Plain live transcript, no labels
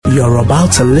You're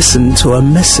about to listen to a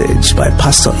message by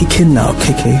Pastor Ikenna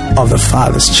Okeke of the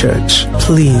Thefatherschurch.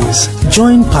 Please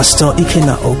join Pastor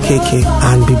Ikenna Okeke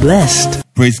and be blessed.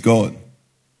 Praise God.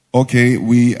 Okay,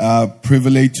 we are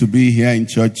privileged to be here in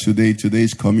church today.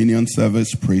 Today's communion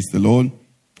service. Praise the Lord.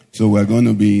 So we're going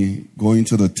to be going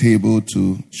to the table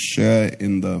to share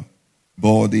in the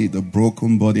body, the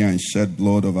broken body and shed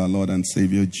blood of our Lord and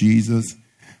Savior Jesus.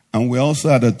 And we're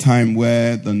also at a time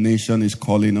where the nation is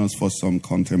calling us for some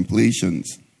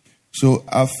contemplations. So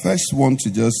I first want to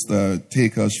just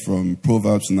take us from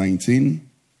Proverbs 19,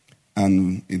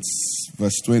 and it's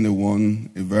verse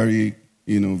 21, a very,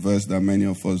 verse that many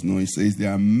of us know. It says,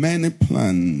 there are many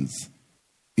plans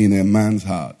in a man's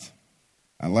heart.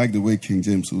 I like the way King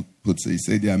James puts it. He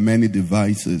said, there are many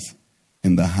devices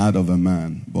in the heart of a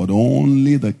man, but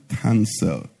only the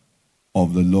counsel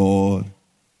of the Lord,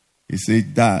 he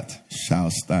said, that shall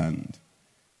stand.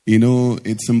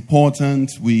 It's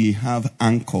important we have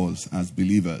anchors as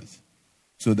believers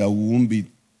so that we won't be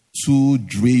too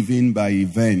driven by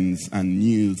events and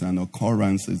news and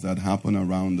occurrences that happen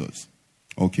around us.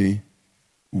 Okay?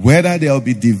 Whether there will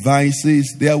be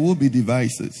devices, there will be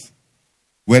devices.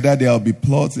 Whether there will be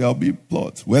plots, there will be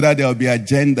plots. Whether there will be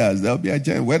agendas, there will be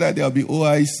agendas. Whether there will be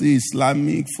OIC,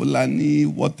 Islamic, Fulani,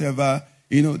 whatever,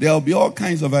 there will be all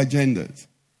kinds of agendas.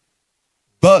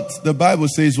 But the Bible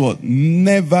says what?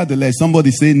 Nevertheless. Somebody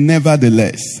say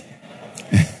nevertheless.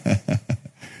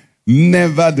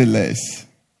 Nevertheless.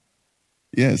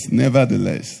 Yes,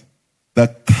 nevertheless.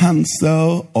 The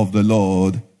counsel of the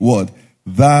Lord, what?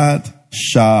 That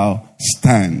shall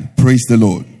stand. Praise the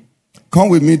Lord. Come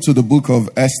with me to the book of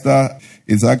Esther.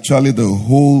 It's actually the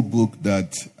whole book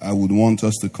that I would want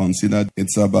us to consider.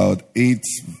 It's about 8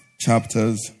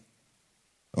 chapters.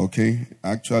 Okay,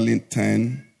 actually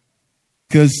 10.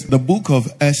 Because the book of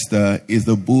Esther is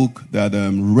the book that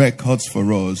records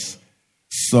for us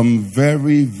some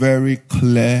very, very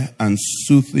clear and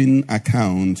soothing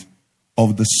account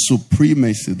of the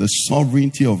supremacy, the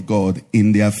sovereignty of God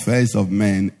in the affairs of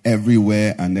men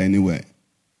everywhere and anywhere.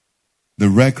 The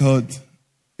record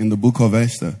in the book of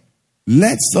Esther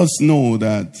lets us know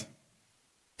that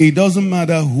it doesn't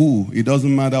matter who, it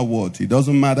doesn't matter what, it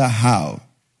doesn't matter how,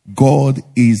 God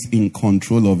is in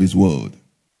control of his world.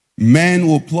 Men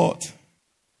will plot.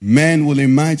 Men will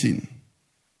imagine.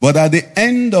 But at the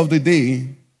end of the day,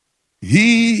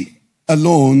 he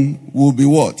alone will be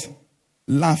what?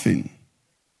 Laughing.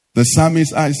 The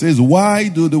psalmist says, why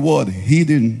do the world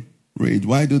hidden rage?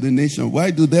 Why do the nation?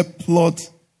 Why do they plot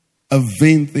a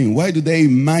vain thing? Why do they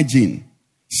imagine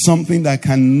something that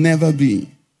can never be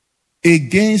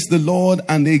against the Lord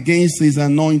and against his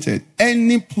anointed?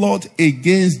 Any plot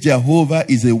against Jehovah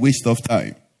is a waste of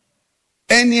time.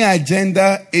 Any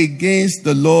agenda against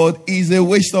the Lord is a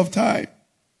waste of time.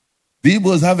 The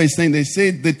Hebrews have a saying, they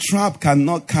say the trap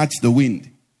cannot catch the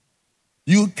wind.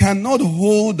 You cannot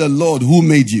hold the Lord who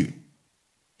made you.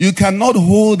 You cannot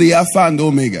hold the Alpha and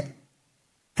Omega.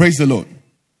 Praise the Lord.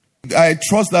 I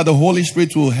trust that the Holy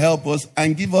Spirit will help us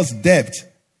and give us depth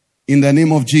in the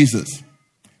name of Jesus.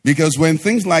 Because when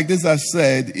things like this are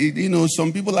said,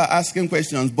 some people are asking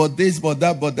questions, but this, but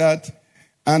that.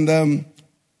 And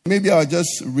maybe I'll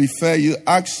just refer you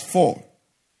Acts 4.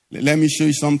 Let me show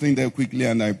you something there quickly,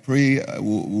 and I pray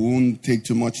we won't take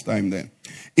too much time there.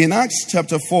 In Acts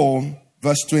chapter 4,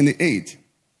 verse 28,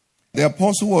 the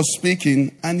apostle was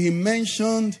speaking, and he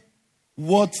mentioned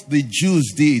what the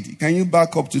Jews did. Can you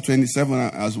back up to 27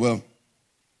 as well?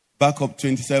 Back up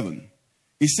 27.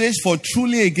 It says, for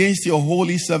truly against your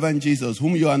holy servant Jesus,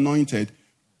 whom you anointed,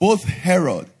 both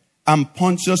Herod and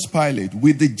Pontius Pilate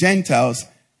with the Gentiles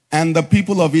and the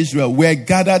people of Israel were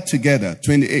gathered together,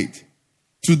 28,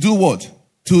 to do what?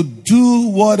 To do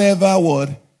whatever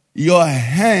your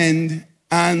hand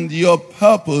and your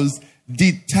purpose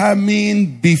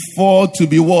determined before to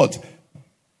be what?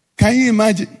 Can you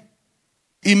imagine?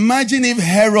 Imagine if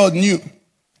Herod knew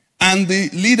and the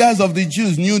leaders of the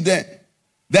Jews knew that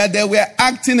they were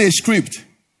acting a script.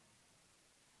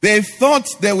 They thought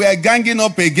they were ganging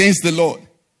up against the Lord.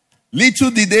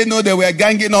 Little did they know they were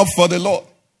ganging up for the Lord.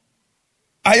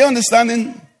 Are you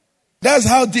understanding? That's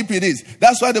how deep it is.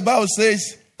 That's why the Bible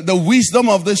says the wisdom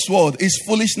of this world is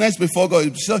foolishness before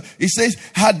God. So it says,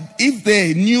 if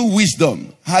they knew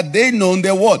wisdom, had they known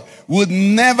their word, would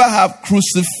never have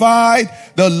crucified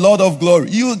the Lord of glory.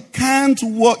 You can't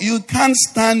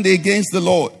stand against the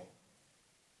Lord.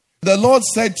 The Lord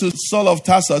said to Saul of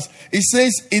Tarsus, it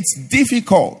says it's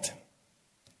difficult.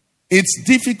 It's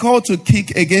difficult to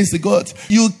kick against the gods.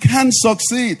 You can't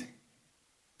succeed.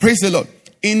 Praise the Lord.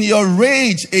 In your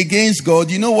rage against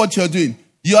God, you know what you're doing?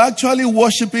 You're actually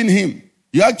worshiping him.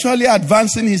 You're actually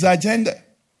advancing his agenda.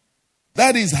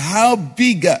 That is how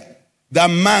bigger that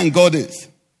man God is.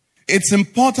 It's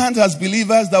important as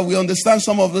believers that we understand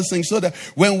some of those things so that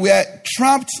when we are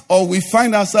trapped or we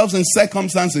find ourselves in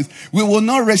circumstances, we will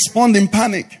not respond in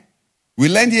panic. We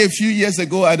learned here a few years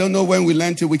ago, I don't know when we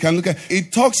learned it, we can look at it.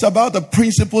 It talks about the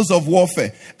principles of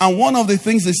warfare. And one of the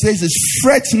things it says is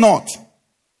fret not.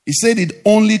 He said it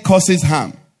only causes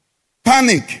harm.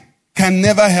 Panic can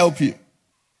never help you.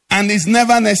 And it's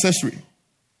never necessary.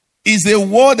 It's a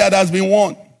war that has been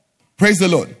won. Praise the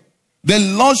Lord. The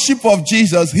Lordship of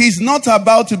Jesus, he's not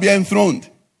about to be enthroned.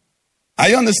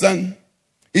 I understand.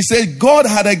 He said God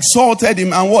had exalted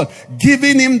him and what?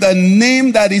 Giving him the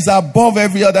name that is above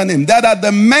every other name. That at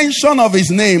the mention of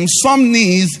his name, some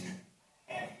knees,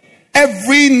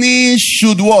 every knee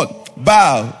should what?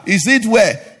 Bow. Is it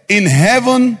where? In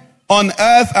heaven, on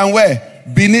earth, and where?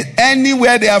 Beneath,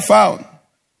 anywhere they are found.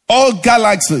 All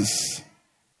galaxies,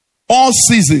 all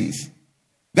seasons.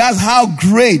 That's how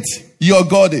great your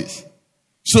God is.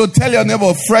 So tell your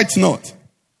neighbor, fret not.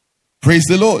 Praise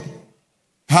the Lord.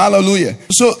 Hallelujah.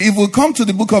 So if we come to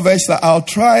the book of Esther, I'll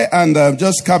try and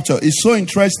just capture. It's so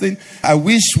interesting. I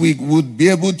wish we would be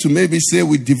able to maybe say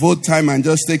we devote time and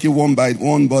just take it one by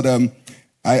one. But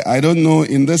I don't know.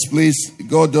 In this place,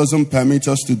 God doesn't permit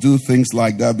us to do things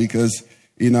like that because,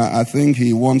 I think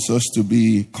he wants us to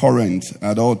be current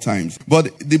at all times.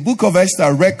 But the book of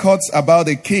Esther records about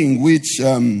a king which...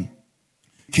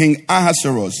 King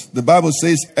Ahasuerus. The Bible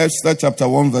says, Esther chapter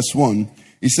 1 verse 1.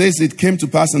 It says, it came to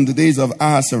pass in the days of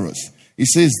Ahasuerus. It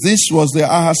says, this was the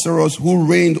Ahasuerus who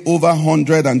reigned over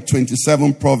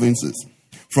 127 provinces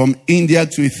from India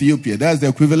to Ethiopia. That's the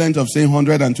equivalent of saying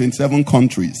 127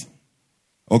 countries.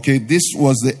 Okay, this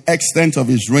was the extent of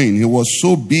his reign. He was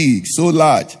so big, so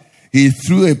large. He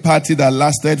threw a party that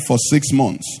lasted for 6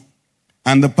 months.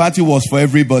 And the party was for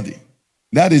everybody.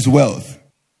 That is wealth.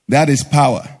 That is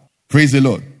power. Praise the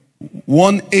Lord.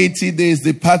 180 days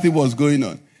the party was going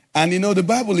on. And the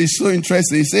Bible is so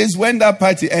interesting. It says when that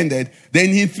party ended,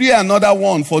 then he threw another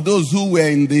one for those who were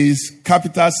in this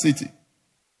capital city.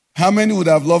 How many would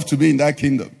have loved to be in that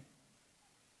kingdom?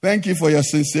 Thank you for your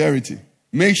sincerity.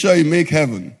 Make sure you make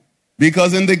heaven.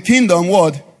 Because in the kingdom,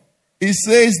 what? It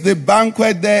says the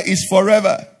banquet there is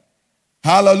forever.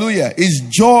 Hallelujah. It's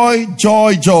joy,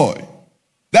 joy, joy.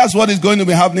 That's what is going to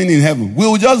be happening in heaven. We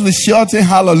will just be shouting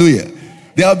hallelujah.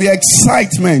 There will be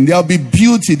excitement. There will be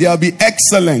beauty. There will be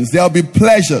excellence. There will be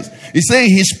pleasures. He's saying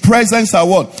his presence are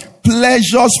what?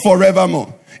 Pleasures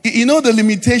forevermore. The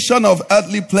limitation of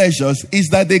earthly pleasures is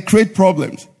that they create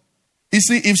problems. You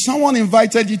see, if someone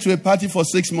invited you to a party for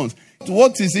 6 months,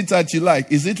 what is it that you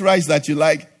like? Is it rice that you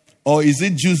like? Or is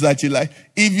it juice that you like?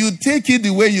 If you take it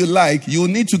the way you like, you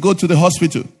need to go to the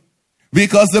hospital.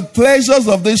 Because the pleasures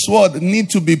of this world need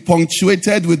to be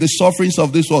punctuated with the sufferings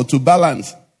of this world to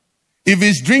balance. If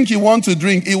it's drink you want to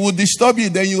drink, it will disturb you,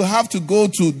 then you have to go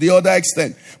to the other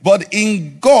extent. But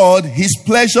in God, his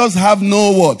pleasures have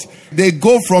no what? They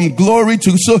go from glory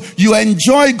to... So you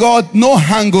enjoy God, no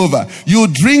hangover. You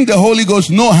drink the Holy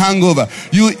Ghost, no hangover.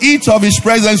 You eat of his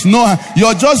presence,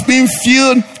 you're just being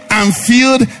filled and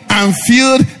filled and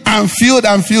filled and filled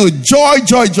and filled. Joy,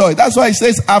 joy, joy. That's why he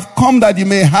says, I've come that you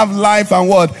may have life and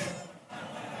what?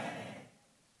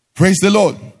 Praise the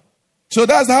Lord. So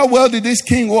that's how wealthy this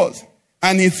king was.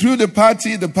 And he threw the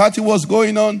party was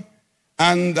going on.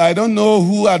 And I don't know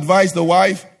who advised the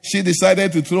wife. She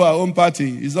decided to throw her own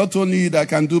party. It's not only you that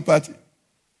can do party.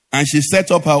 And she set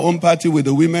up her own party with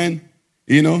the women,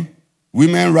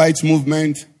 women rights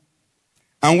movement.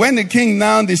 And when the king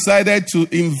now decided to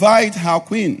invite her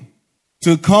queen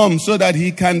to come so that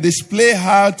he can display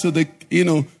her to the,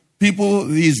 people,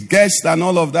 his guests and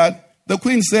all of that, the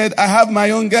queen said, I have my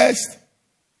own guest.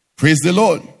 Praise the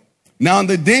Lord. Now,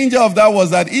 the danger of that was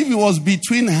that if it was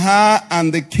between her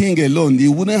and the king alone, it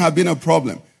wouldn't have been a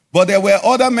problem. But there were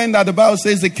other men that the Bible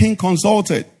says the king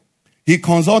consulted. He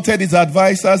consulted his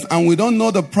advisors, and we don't know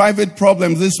the private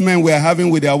problems these men were having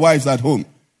with their wives at home.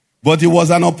 But it was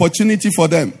an opportunity for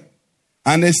them.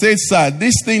 And they said, sir,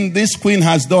 this thing this queen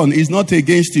has done is not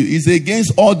against you. It's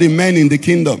against all the men in the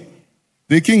kingdom.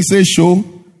 The king said, sure.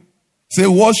 Say,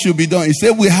 what should be done? He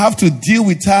said, we have to deal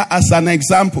with her as an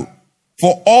example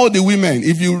for all the women.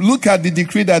 If you look at the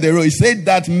decree that they wrote, it said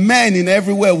that men in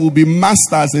everywhere will be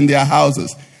masters in their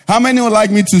houses. How many would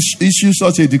like me to issue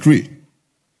such a decree?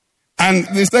 And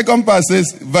the second part says,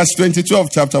 verse 22 of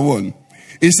chapter 1.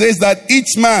 It says that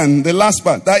each man, the last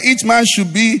part, that each man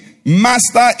should be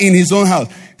master in his own house.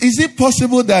 Is it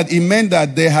possible that it meant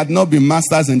that they had not been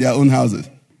masters in their own houses?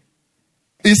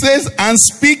 It says, and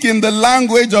speak in the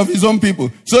language of his own people.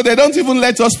 So they don't even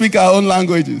let us speak our own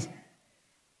languages.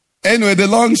 Anyway, the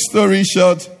long story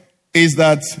short is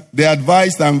that they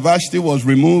advised and Vashti was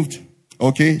removed.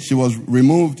 Okay, she was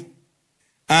removed.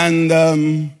 And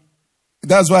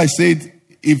that's why I said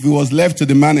if it was left to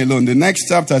the man alone. The next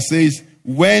chapter says,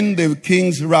 when the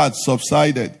king's wrath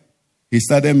subsided, he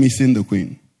started missing the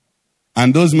queen.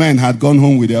 And those men had gone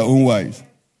home with their own wives.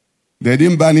 They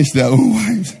didn't banish their own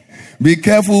wives. Be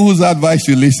careful whose advice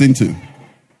you listen to.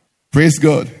 Praise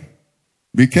God.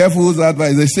 Be careful whose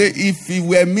advice. They say, if it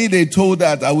were me they told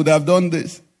that, I would have done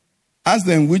this. Ask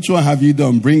them, which one have you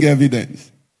done? Bring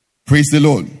evidence. Praise the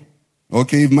Lord.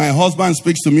 Okay, if my husband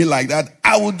speaks to me like that,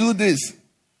 I will do this.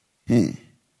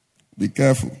 Be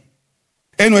careful.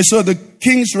 Anyway, so the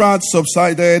king's wrath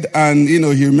subsided and,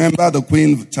 he remembered the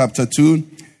queen, chapter 2.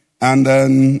 And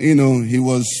then, he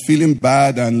was feeling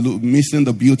bad and missing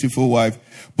the beautiful wife.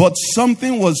 But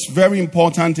something was very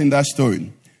important in that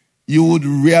story. You would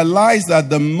realize that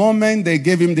the moment they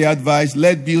gave him the advice,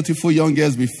 let beautiful young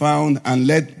girls be found and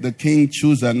let the king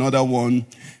choose another one,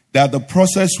 that the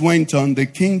process went on. The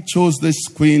king chose this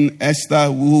queen,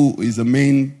 Esther, who is the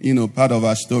main, part of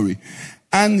our story.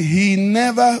 And he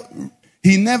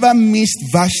never missed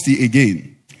Vashti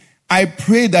again. I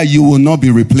pray that you will not be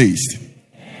replaced.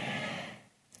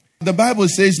 The Bible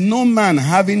says, no man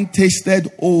having tasted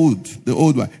the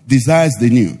old one, desires the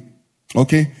new.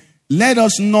 Okay? Let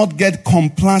us not get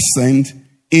complacent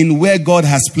in where God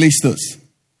has placed us.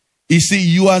 You see,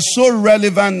 you are so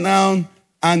relevant now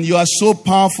and you are so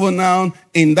powerful now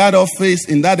in that office,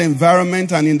 in that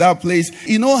environment and in that place.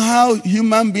 You know how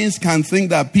human beings can think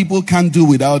that people can't do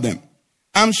without them?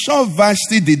 I'm sure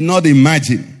Vashti did not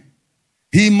imagine.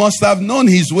 He must have known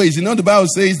his ways. The Bible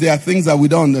says there are things that we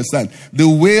don't understand. The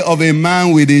way of a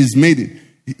man with his maiden.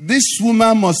 This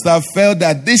woman must have felt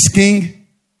that this king,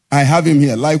 I have him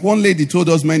here. Like one lady told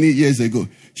us many years ago.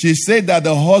 She said that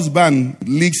the husband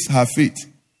licks her feet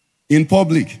in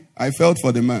public. I felt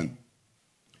for the man.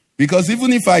 Because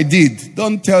even if I did,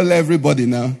 don't tell everybody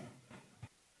now.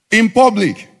 In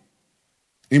public.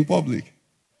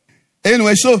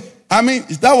 Anyway, so,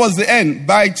 that was the end.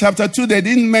 By chapter 2, they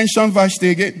didn't mention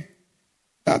Vashti again.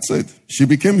 That's it. She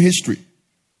became history.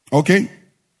 Okay?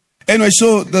 Anyway,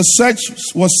 so the search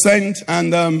was sent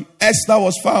and Esther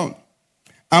was found.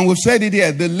 And we've said it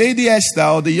here. The lady Esther,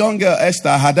 or the younger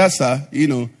Esther, Hadassah,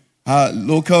 her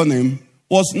local name,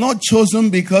 was not chosen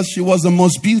because she was the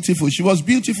most beautiful. She was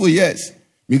beautiful, yes,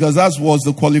 because that was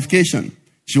the qualification.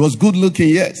 She was good looking,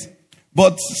 yes.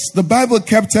 But the Bible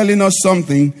kept telling us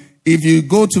something. If you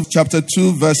go to chapter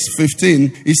 2, verse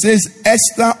 15, it says,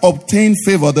 Esther obtained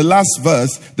favor, the last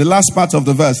verse, the last part of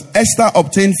the verse. Esther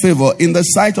obtained favor in the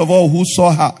sight of all who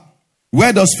saw her.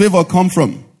 Where does favor come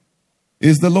from?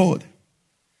 It's the Lord.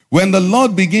 When the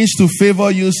Lord begins to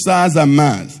favor you, stars and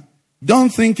Mars, don't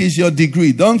think it's your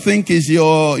degree. Don't think it's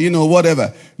your,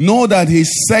 whatever. Know that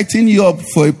he's setting you up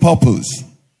for a purpose.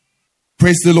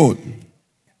 Praise the Lord.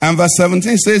 And verse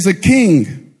 17 says, the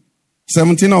king,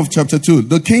 17 of chapter 2,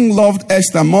 the king loved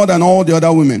Esther more than all the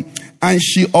other women, and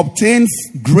she obtained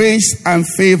grace and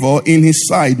favor in his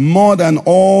sight more than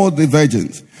all the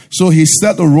virgins. So he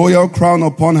set a royal crown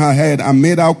upon her head and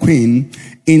made her queen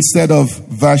instead of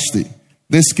Vashti.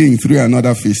 This king threw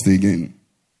another feast again.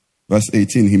 Verse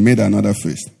 18, he made another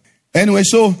feast. Anyway,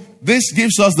 so this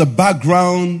gives us the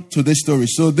background to this story.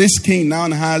 So this king now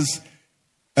has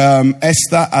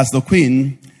Esther as the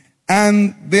queen.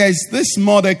 And there is this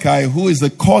Mordecai who is a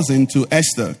cousin to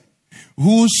Esther,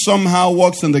 who somehow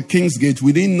works in the king's gate.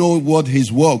 We didn't know what his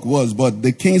work was, but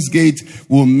the king's gate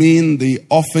will mean the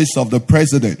office of the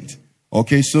president.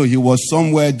 Okay, so he was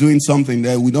somewhere doing something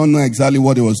there. We don't know exactly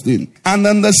what he was doing. And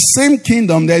in the same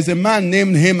kingdom, there's a man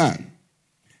named Haman.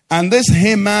 And this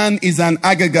Haman is an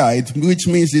Agagite, which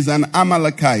means he's an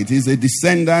Amalekite. He's a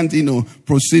descendant,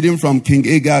 proceeding from King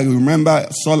Agag. Remember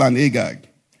Saul and Agag.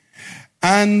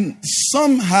 And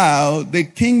somehow the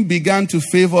king began to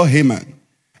favor Haman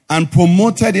and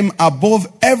promoted him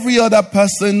above every other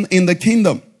person in the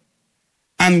kingdom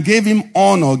and gave him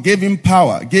honor, gave him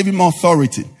power, gave him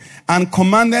authority, and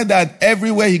commanded that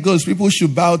everywhere he goes, people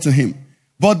should bow to him.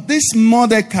 But this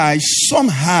Mordecai,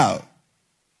 somehow,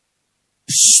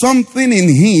 something in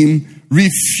him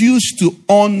refused to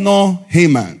honor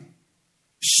Haman.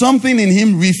 Something in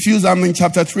him refused, I'm in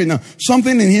chapter 3 now.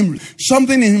 Something in him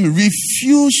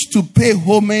refused to pay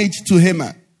homage to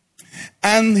Haman.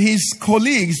 And his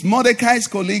colleagues, Mordecai's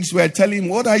colleagues, were telling him,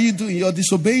 what are you doing? You're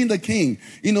disobeying the king.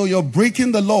 You're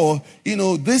breaking the law.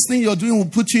 This thing you're doing will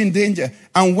put you in danger.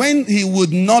 And when he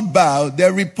would not bow,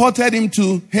 they reported him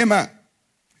to Haman.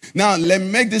 Now, let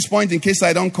me make this point in case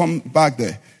I don't come back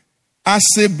there. As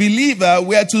a believer,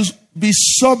 we are to be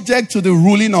subject to the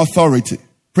ruling authority.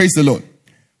 Praise the Lord.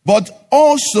 But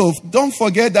also, don't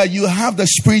forget that you have the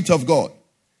Spirit of God.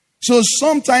 So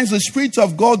sometimes the Spirit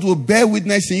of God will bear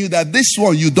witness in you that this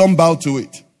one, you don't bow to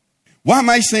it. Why am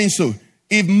I saying so?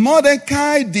 If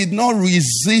Mordecai did not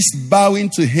resist bowing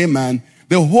to Haman,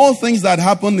 the whole things that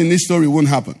happened in this story won't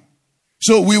happen.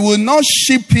 So we will not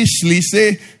sheepishly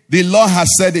say, the Lord has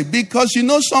said it. Because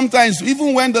sometimes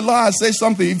even when the Lord has said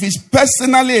something, if it's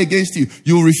personally against you,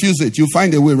 you refuse it. You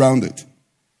find a way around it.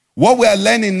 What we are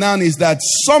learning now is that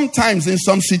sometimes in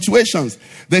some situations,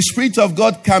 the Spirit of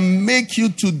God can make you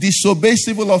to disobey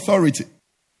civil authority.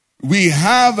 We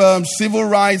have civil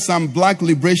rights and black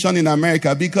liberation in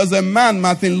America because a man,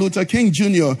 Martin Luther King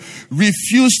Jr.,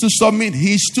 refused to submit.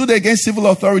 He stood against civil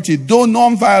authority, though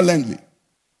non-violently,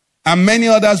 and many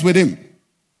others with him.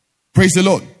 Praise the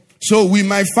Lord. So we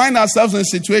might find ourselves in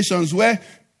situations where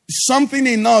something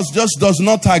in us just does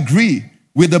not agree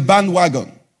with the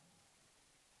bandwagon.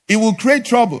 It will create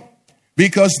trouble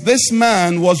because this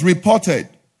man was reported.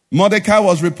 Mordecai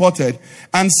was reported.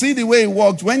 And see the way it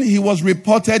worked. When he was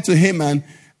reported to Haman,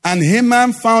 and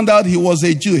Haman found out he was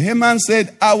a Jew, Haman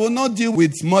said, I will not deal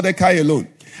with Mordecai alone.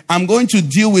 I'm going to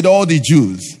deal with all the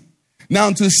Jews. Now,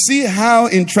 to see how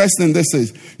interesting this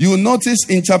is, you will notice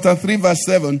in chapter 3, verse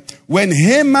 7, when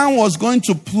Haman was going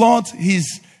to plot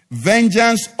his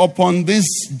vengeance upon these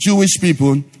Jewish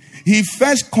people, he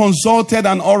first consulted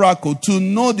an oracle to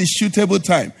know the suitable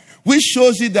time, which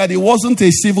shows you that it wasn't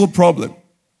a civil problem.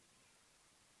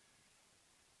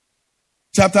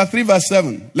 Chapter 3, verse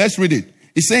 7. Let's read it.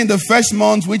 It's saying the first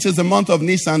month, which is the month of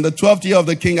Nisan, the 12th year of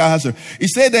the king Ahasuerus. He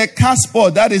said they cast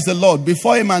forth, that is the Lord,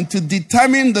 before him and to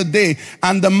determine the day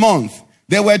and the month.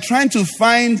 They were trying to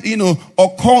find, using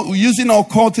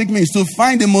occultic means to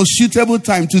find the most suitable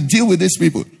time to deal with these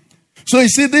people. So you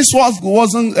see, this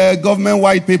wasn't government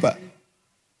white paper.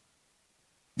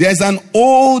 There's an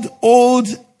old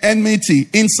enmity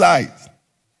inside.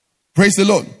 Praise the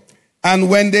Lord. And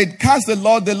when they cast the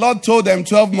Lord told them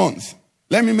 12 months.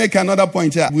 Let me make another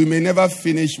point here. We may never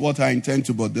finish what I intend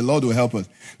to, but the Lord will help us.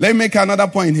 Let me make another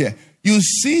point here. You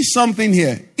see something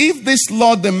here. If this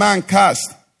Lord the man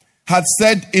cast had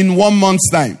said in 1 month's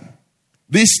time,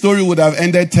 this story would have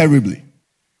ended terribly.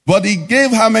 But he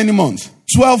gave how many months?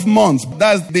 12 months.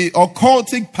 That's the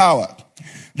occultic power.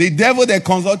 The devil they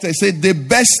consulted said the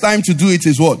best time to do it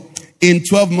is what? In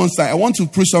 12 months' time. I want to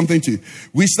prove something to you.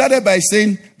 We started by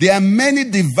saying there are many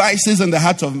devices in the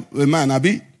heart of a man,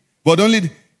 Abi. But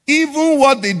even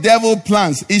what the devil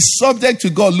plans is subject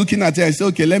to God looking at it and say,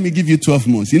 okay, let me give you 12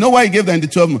 months. You know why he gave them the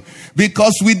 12 months?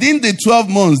 Because within the 12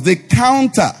 months, the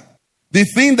counter, the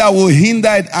thing that will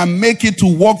hinder it and make it to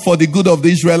work for the good of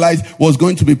the Israelites was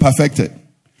going to be perfected.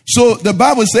 So the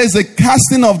Bible says the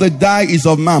casting of the die is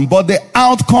of man, but the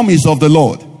outcome is of the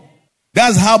Lord.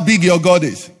 That's how big your God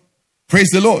is. Praise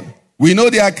the Lord. We know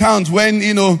the account when,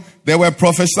 they were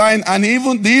prophesying and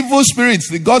even the evil spirits,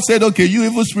 God said, okay, you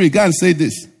evil spirit, go and say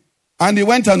this. And they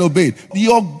went and obeyed.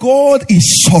 Your God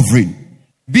is sovereign.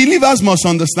 Believers must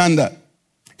understand that.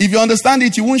 If you understand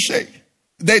it, you won't shake.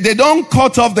 They don't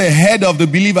cut off the head of the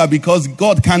believer because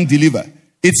God can't deliver.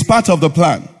 It's part of the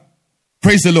plan.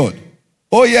 Praise the Lord.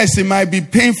 Oh yes, it might be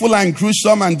painful and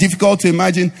gruesome and difficult to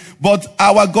imagine, but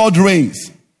our God reigns.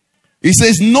 He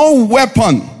says, no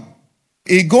weapon.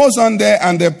 It goes on there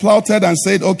and they plotted and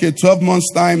said, okay, 12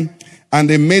 months time. And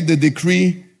they made the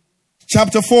decree.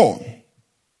 Chapter 4,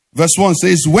 verse 1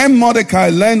 says, when Mordecai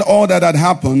learned all that had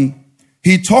happened,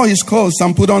 he tore his clothes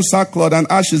and put on sackcloth and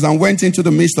ashes and went into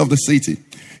the midst of the city.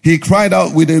 He cried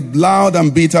out with a loud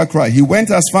and bitter cry. He went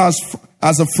as far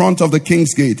as the front of the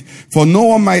king's gate, for no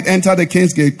one might enter the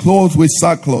king's gate clothed with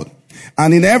sackcloth.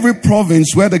 And in every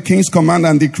province where the king's command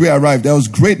and decree arrived, there was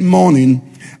great mourning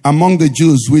among the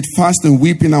Jews with fasting,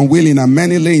 weeping and wailing, and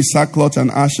many lay in sackcloth and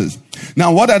ashes.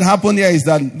 Now what had happened here is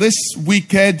that this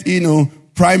wicked,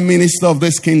 prime minister of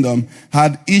this kingdom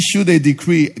had issued a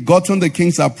decree, gotten the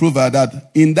king's approval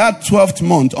that in that 12th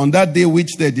month, on that day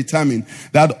which they determined,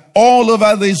 that all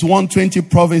over these 120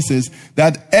 provinces,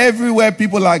 that everywhere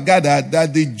people are gathered,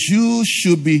 that the Jews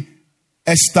should be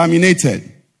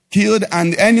exterminated, killed,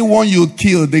 and anyone you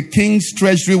kill, the king's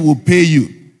treasury will pay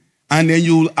you. And then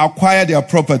you will acquire their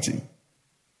property.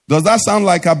 Does that sound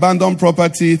like abandoned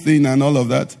property thing and all of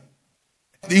that?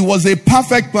 It was a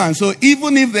perfect plan. So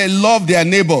even if they loved their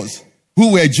neighbors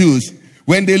who were Jews,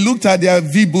 when they looked at their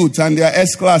V-boots and their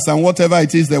S-class and whatever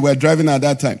it is they were driving at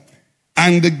that time,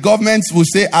 and the government would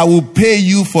say, I will pay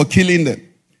you for killing them.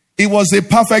 It was a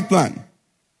perfect plan.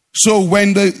 So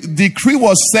when the decree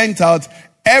was sent out,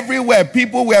 everywhere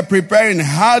people were preparing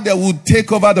how they would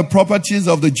take over the properties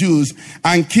of the Jews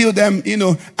and kill them,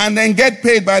 and then get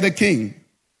paid by the king.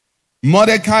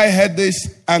 Mordecai heard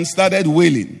this and started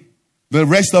wailing. The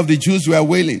rest of the Jews were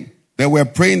wailing. They were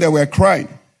praying, they were crying.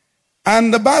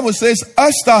 And the Bible says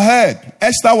Esther heard.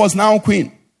 Esther was now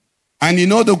queen. And you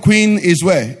know the queen is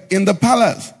where? In the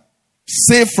palace.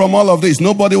 Safe from all of this.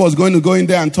 Nobody was going to go in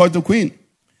there and touch the queen.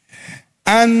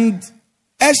 And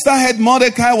Esther heard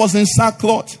Mordecai was in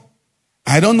sackcloth.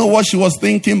 I don't know what she was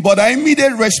thinking, but her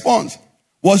immediate response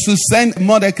was to send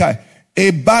Mordecai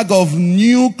a bag of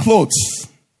new clothes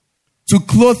to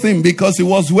clothe him, because he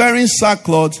was wearing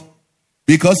sackcloth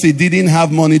because he didn't have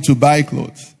money to buy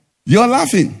clothes. You're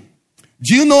laughing.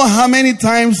 Do you know how many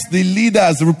times the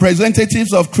leaders,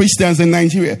 representatives of Christians in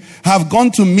Nigeria have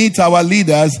gone to meet our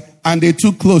leaders and they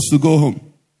took clothes to go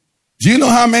home? Do you know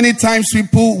how many times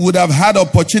people would have had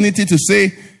opportunity to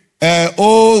say,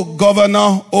 oh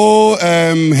governor, oh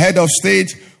head of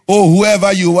state, oh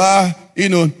whoever you are,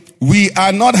 we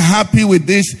are not happy with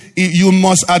this. You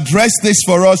must address this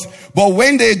for us. But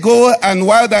when they go and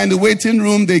while they're in the waiting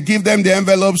room, they give them the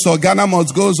envelopes or Ghana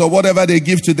must goes or whatever they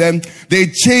give to them, they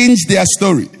change their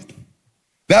story.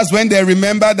 That's when they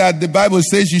remember that the Bible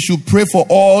says you should pray for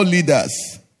all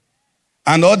leaders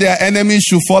and all their enemies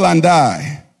should fall and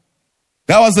die.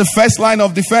 That was the first line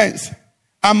of defense.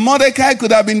 And Mordecai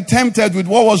could have been tempted with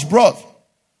what was brought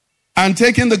and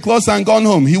taken the clothes and gone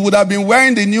home. He would have been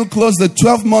wearing the new clothes. The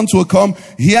 12 months will come.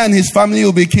 He and his family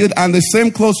will be killed and the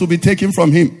same clothes will be taken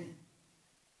from him.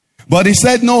 But he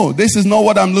said, no, this is not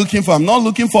what I'm looking for. I'm not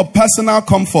looking for personal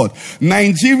comfort.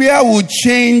 Nigeria will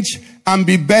change and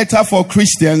be better for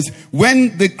Christians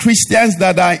when the Christians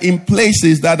that are in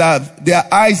places that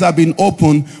their eyes have been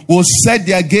opened will set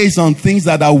their gaze on things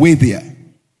that are weightier.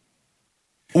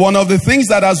 One of the things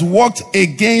that has worked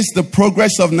against the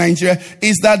progress of Nigeria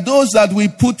is that those that we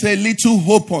put a little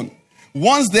hope on,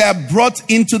 once they are brought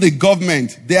into the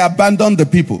government, they abandon the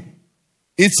people.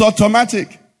 It's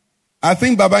automatic. I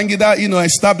think Babangida,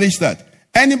 established that.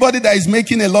 Anybody that is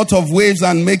making a lot of waves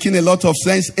and making a lot of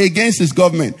sense against his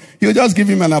government, he'll just give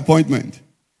him an appointment.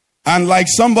 And like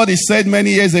somebody said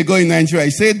many years ago in Nigeria,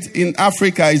 he said in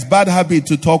Africa, it's bad habit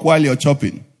to talk while you're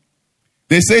chopping.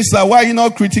 They say, sir, why are you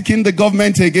not critiquing the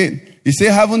government again? He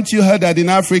said, haven't you heard that in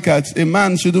Africa, a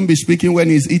man shouldn't be speaking when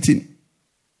he's eating?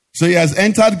 So he has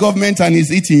entered government and he's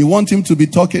eating. You want him to be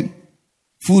talking.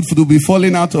 Food will be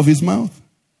falling out of his mouth.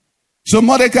 So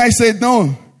Mordecai said,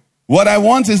 no, what I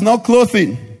want is not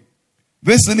clothing.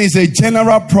 This thing is a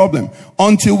general problem.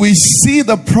 Until we see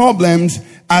the problems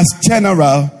as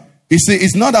general, you see,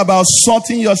 it's not about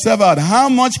sorting yourself out. How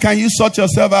much can you sort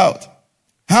yourself out?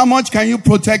 How much can you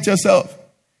protect yourself?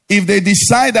 If they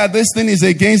decide that this thing is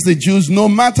against the Jews, no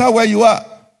matter where you are,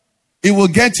 it will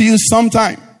get to you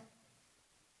sometime.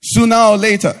 Sooner or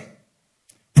later.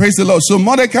 Praise the Lord. So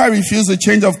Mordecai refused the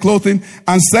change of clothing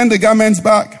and sent the garments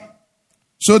back.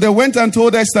 So they went and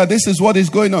told Esther, this is what is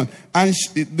going on. And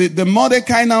the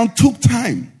Mordecai now took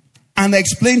time and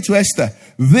explained to Esther,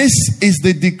 this is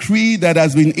the decree that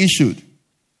has been issued.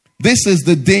 This is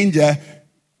the danger.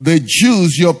 The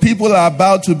Jews, your people, are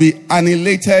about to be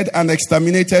annihilated and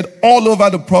exterminated all over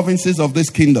the provinces of this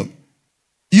kingdom.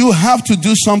 You have to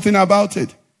do something about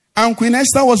it. And Queen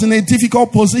Esther was in a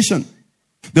difficult position.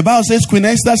 The Bible says Queen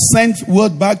Esther sent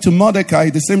word back to Mordecai,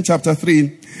 the same chapter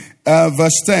 3,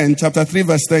 verse 10, chapter 3,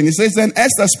 verse 10. It says, then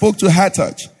Esther spoke to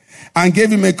Hathach and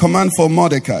gave him a command for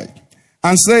Mordecai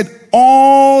and said,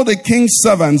 all the king's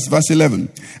servants, verse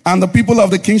 11, and the people of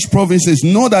the king's provinces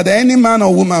know that any man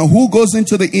or woman who goes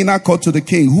into the inner court to the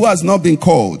king who has not been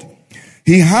called,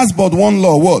 he has but one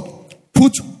law, what?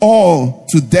 Put all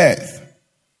to death.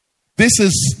 This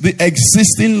is the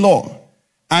existing law.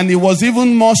 And it was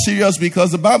even more serious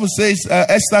because the Bible says,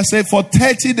 Esther said, for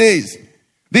 30 days,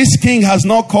 this king has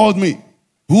not called me.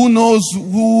 Who knows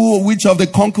which of the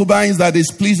concubines that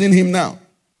is pleasing him now?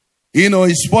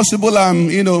 It's possible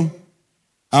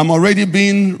I'm already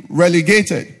being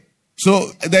relegated.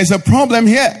 So there's a problem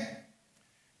here.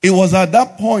 It was at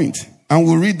that point, and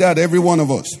we'll read that, every one of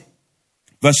us.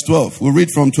 Verse 12, we'll read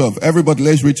from 12. Everybody,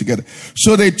 let's read together.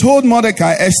 So they told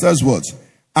Mordecai Esther's words.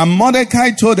 And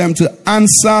Mordecai told them to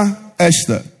answer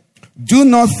Esther. Do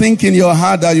not think in your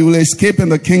heart that you will escape in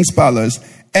the king's palace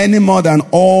any more than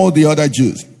all the other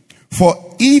Jews. For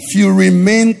if you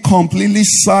remain completely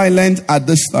silent at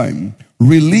this time,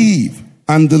 relief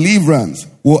and deliverance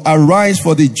will arise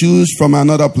for the Jews from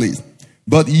another place.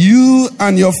 But you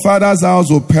and your father's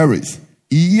house will perish.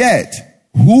 Yet,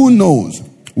 who knows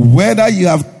whether you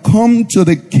have come to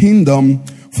the kingdom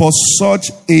for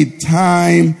such a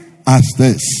time as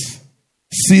this.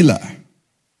 Selah.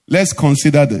 Let's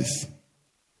consider this.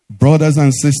 Brothers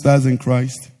and sisters in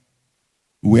Christ,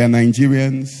 we are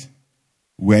Nigerians.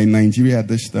 were in Nigeria at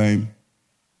this time,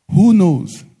 who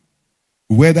knows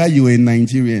whether you are a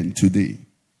Nigerian today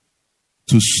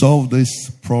to solve this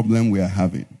problem we are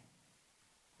having?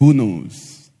 Who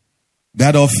knows?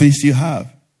 That office you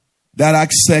have, that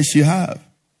access you have,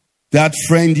 that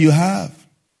friend you have,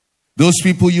 those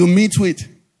people you meet with,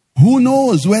 who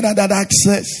knows whether that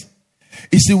access?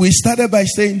 You see, we started by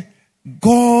saying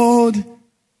God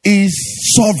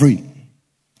is sovereign.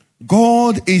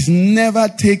 God is never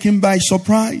taken by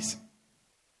surprise.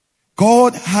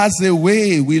 God has a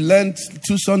way. We learned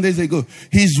 2 Sundays ago.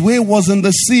 His way was in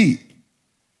the sea.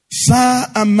 Sir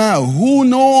and Ma, who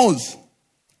knows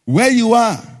where you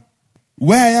are,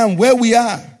 where I am, where we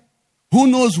are? Who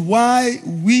knows why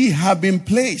we have been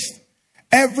placed?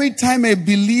 Every time a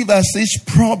believer sees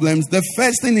problems, the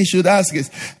first thing he should ask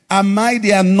is, am I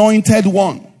the anointed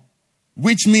one?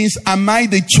 Which means, am I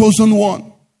the chosen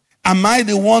one? Am I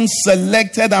the one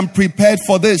selected and prepared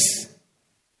for this?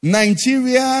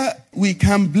 Nigeria, we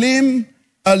can blame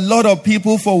a lot of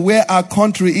people for where our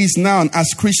country is now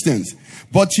as Christians.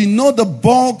 But you know the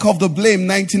bulk of the blame,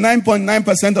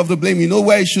 99.9% of the blame, you know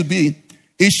where it should be?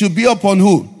 It should be upon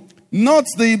who? Not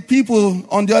the people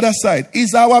on the other side.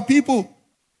 It's our people.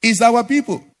 It's our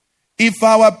people. If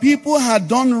our people had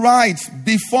done right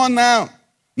before now,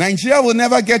 Nigeria will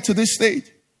never get to this stage.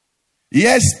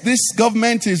 Yes, this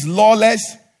government is lawless,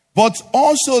 but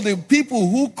also the people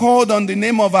who called on the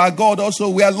name of our God also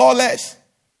were lawless.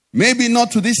 Maybe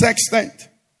not to this extent.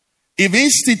 If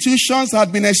institutions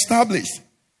had been established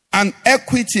and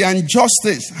equity and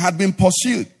justice had been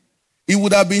pursued, it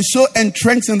would have been so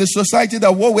entrenched in the society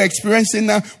that what we're experiencing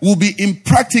now will be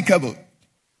impracticable.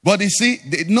 But you see,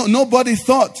 nobody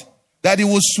thought that it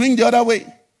would swing the other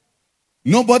way.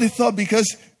 Nobody thought,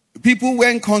 because people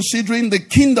weren't considering the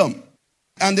kingdom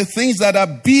and the things that are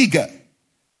bigger.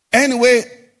 Anyway,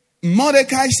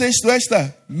 Mordecai says to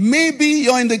Esther, maybe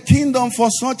you're in the kingdom for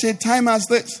such a time as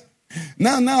this.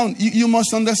 Now, you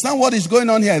must understand what is going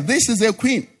on here. This is a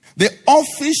queen. The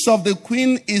office of the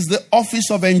queen is the office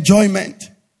of enjoyment.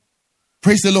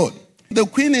 Praise the Lord. The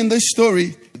queen in this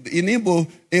story, in Igbo,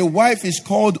 a wife is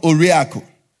called Oriaku,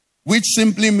 which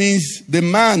simply means the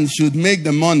man should make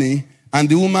the money and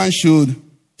the woman should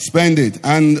spend it.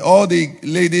 And all the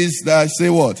ladies that say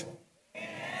what?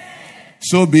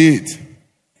 So be it.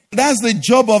 That's the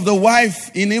job of the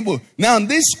wife in Igbo. Now,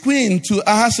 this queen to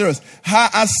Ahasuerus, her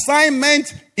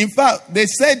assignment, in fact, they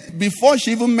said before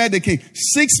she even met the king,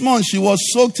 6 months she was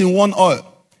soaked in one oil.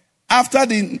 After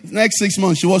the next 6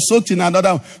 months, she was soaked in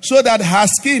another one. So that her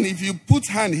skin, if you put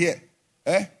hand here,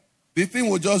 the thing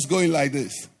will just go in like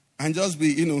this. And just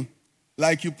be,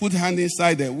 like you put hand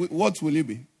inside there. What will it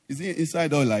be? Is it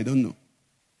inside oil? I don't know.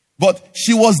 But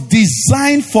she was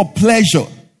designed for pleasure.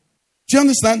 Do you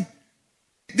understand?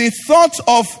 The thought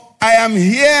of, I am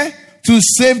here to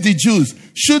save the Jews,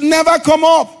 should never come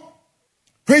up.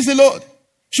 Praise the Lord.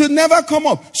 Should never come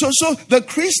up. So the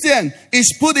Christian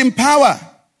is put in power.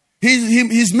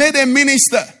 He's made a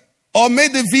minister, or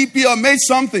made the VP, or made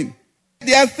something.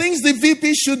 There are things the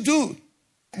VP should do.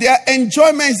 There are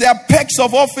enjoyments, there are perks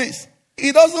of office.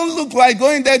 It doesn't look like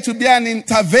going there to be an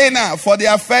intervener for the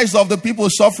affairs of the people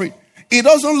suffering. It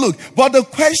doesn't look. But the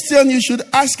question you should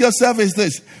ask yourself is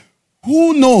this.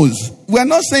 Who knows? We're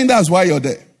not saying that's why you're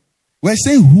there. We're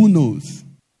saying who knows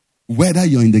whether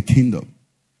you're in the kingdom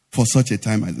for such a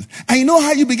time as this. And you know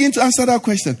how you begin to answer that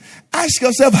question? Ask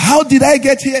yourself, how did I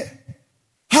get here?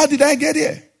 How did I get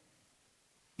here?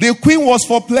 The queen was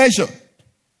for pleasure.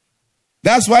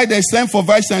 That's why they sent for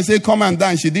Vashti and said, come and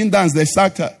dance. She didn't dance, they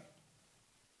sacked her.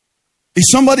 Is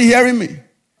somebody hearing me?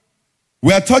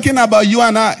 We are talking about you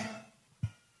and I.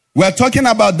 We are talking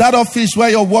about that office where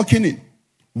you're working in.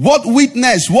 What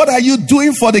witness? What are you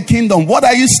doing for the kingdom? What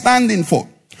are you standing for?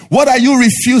 What are you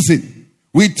refusing?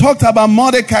 We talked about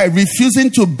Mordecai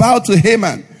refusing to bow to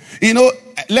Haman.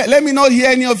 Let me not hear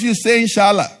any of you say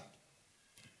inshallah.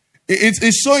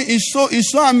 It's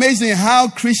so amazing how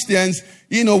Christians,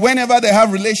 whenever they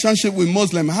have relationship with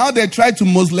Muslim, how they try to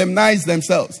Muslimize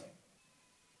themselves.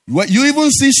 You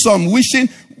even see some wishing,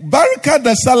 Barakat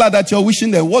the Salah that you're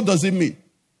wishing them. What does it mean?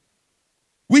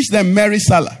 Wish them Merry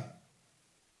Salah.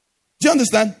 Do you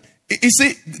understand? You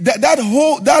see,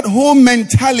 that whole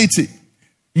mentality.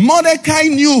 Mordecai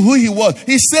knew who he was.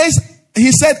 He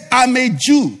said, I'm a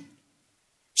Jew.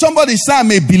 Somebody say,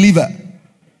 I'm a believer.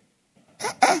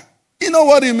 You know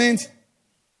what it means?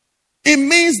 It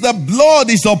means the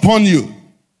blood is upon you.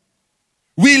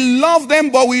 We love them,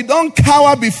 but we don't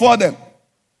cower before them.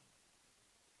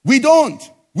 We don't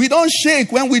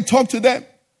shake when we talk to them.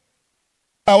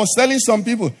 I was telling some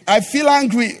people, I feel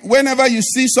angry whenever you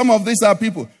see some of these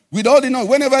people. With all the noise,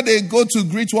 whenever they go to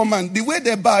greet one man, the way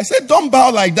they bow, I said, don't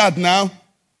bow like that now.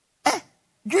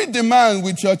 Greet the man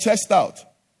with your chest out.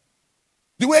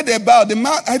 The way they bow, the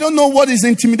man, I don't know what is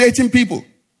intimidating people.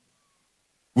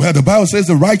 Well, the Bible says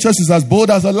the righteous is as bold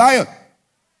as a lion.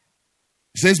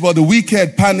 It says, but the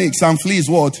wicked panics and flees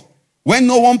what? When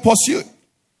no one pursues.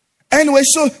 Anyway,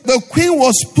 so the queen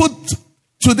was put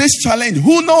to this challenge.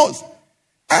 Who knows?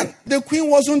 And the queen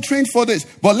wasn't trained for this.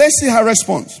 But let's see her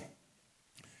response.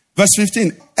 Verse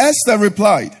 15, Esther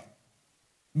replied,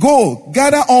 go,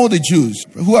 gather all the Jews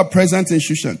who are present in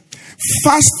Shushan.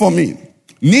 Fast for me.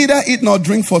 Neither eat nor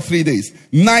drink for 3 days,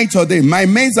 night or day. My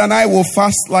maids and I will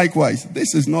fast likewise.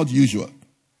 This is not usual.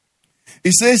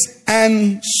 It says,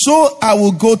 and so I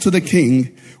will go to the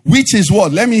king, which is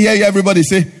what? Let me hear you everybody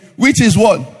say, which is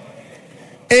what?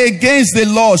 Against the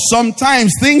law.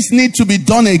 Sometimes things need to be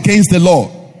done against the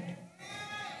law.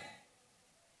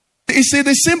 You see,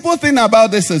 the simple thing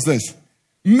about this is this.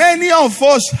 Many of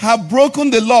us have broken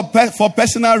the law for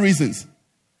personal reasons.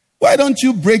 Why don't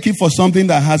you break it for something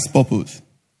that has purpose?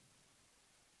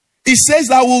 It says,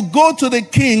 I will go to the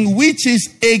king, which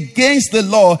is against the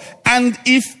law. And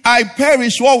if I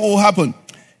perish, what will happen?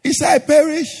 He said, I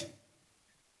perish.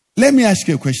 Let me ask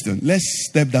you a question. Let's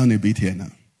step down a bit here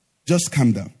now. Just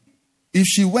calm down. If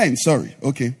she went,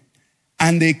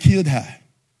 and they killed her,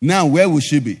 now where will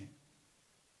she be?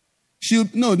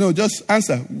 Just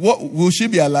answer. What will she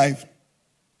be alive?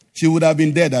 She would have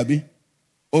been dead, Abby.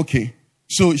 Okay.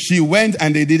 So she went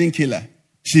and they didn't kill her.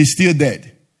 She's still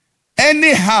dead.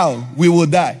 Anyhow, we will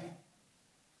die.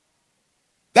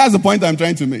 That's the point I'm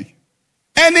trying to make.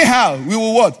 Anyhow, we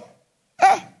will what?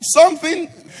 Something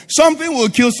will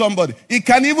kill somebody. It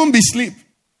can even be sleep.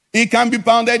 It can be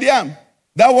pounded yam.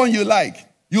 That one you like.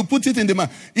 You put it in the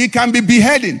mouth. It can be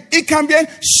beheading. It can be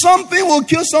something will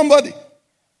kill somebody.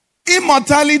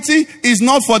 Immortality is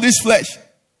not for this flesh.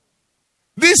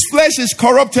 This flesh is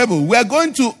corruptible. We are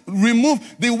going to remove,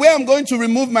 the way I'm going to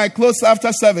remove my clothes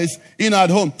after service at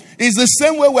home is the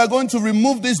same way we're going to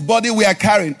remove this body we are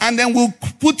carrying. And then we'll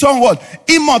put on what?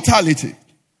 Immortality.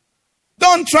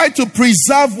 Don't try to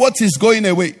preserve what is going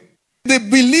away. The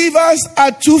believers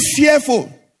are too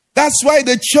fearful. That's why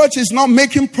the church is not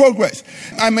making progress.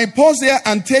 I may pause there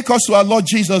and take us to our Lord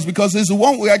Jesus because this is the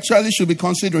one we actually should be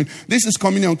considering. This is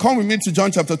communion. Come with me to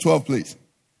John chapter 12, please.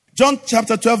 John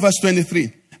chapter 12, verse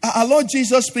 23. Our Lord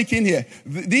Jesus speaking here.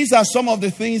 These are some of the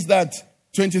things that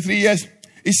 23 years.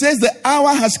 It says the hour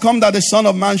has come that the Son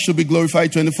of Man should be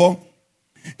glorified. 24.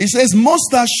 It says,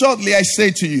 most assuredly I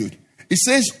say to you. It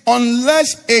says,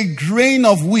 unless a grain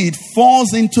of wheat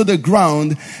falls into the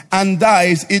ground and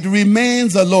dies, it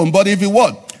remains alone. But if it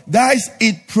what? Dies,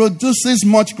 it produces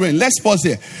much grain. Let's pause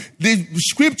here. The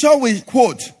scripture we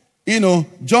quote,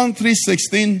 John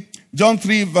 3:16, John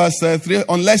 3 verse 3,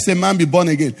 unless a man be born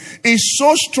again. It's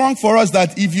so strong for us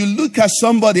that if you look at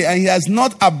somebody and he has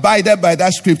not abided by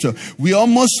that scripture, we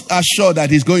almost are sure that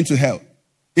he's going to hell.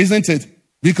 Isn't it?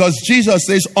 Because Jesus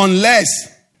says, unless.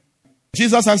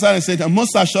 Jesus answered and said,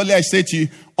 most assuredly I say to you,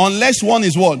 unless one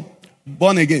is what?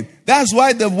 Born again. That's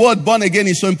why the word born again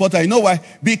is so important. You know why?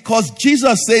 Because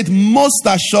Jesus said most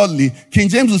assuredly. King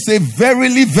James will say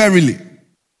verily, verily.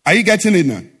 Are you getting it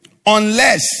now?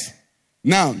 Unless.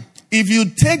 Now, if you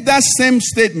take that same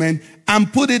statement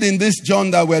and put it in this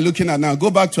John that we're looking at now, go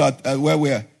back to where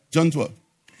we are, John 12.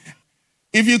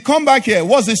 If you come back here,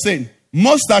 what's it saying?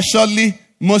 Most assuredly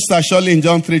in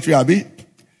John 3:3, Abi.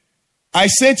 I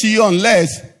say to you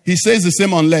unless, he says the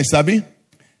same unless, Abi.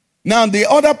 Now the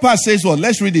other part says what?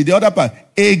 Let's read it. The other part.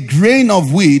 A grain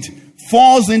of wheat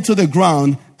falls into the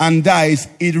ground and dies,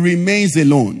 it remains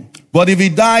alone. But if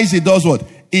it dies, it does what?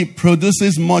 It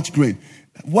produces much grain.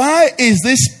 Why is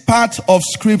this part of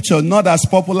scripture not as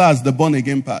popular as the born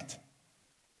again part?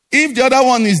 If the other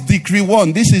one is decree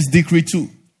 1, this is decree 2.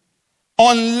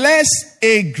 Unless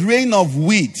a grain of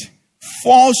wheat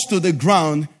falls to the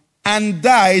ground and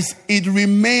dies, it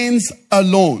remains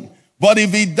alone. But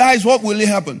if it dies, what will it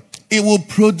happen? It will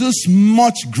produce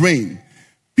much grain.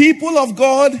 People of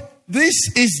God, this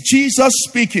is Jesus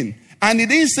speaking. And he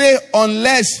didn't say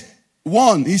unless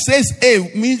one. He says a,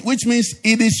 which means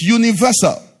it is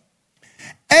universal.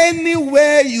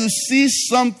 Anywhere you see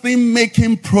something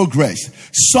making progress,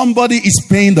 somebody is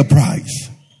paying the price.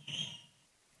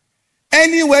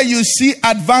 Anywhere you see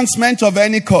advancement of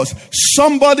any cause,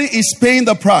 somebody is paying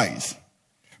the price.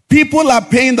 People are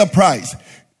paying the price.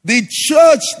 The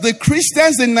church, the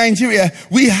Christians in Nigeria,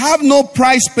 we have no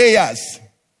price payers.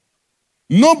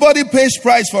 Nobody pays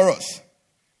price for us.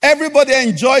 Everybody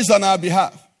enjoys on our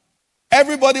behalf.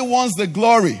 Everybody wants the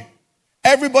glory.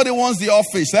 Everybody wants the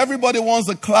office. Everybody wants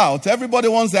the clout. Everybody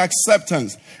wants the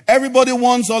acceptance. Everybody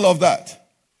wants all of that.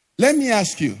 Let me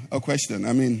ask you a question.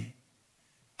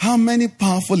 How many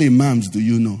powerful imams do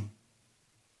you know?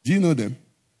 Do you know them?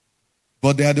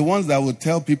 But they are the ones that will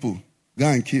tell people, go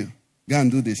and kill, go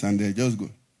and do this, and they just go.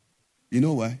 You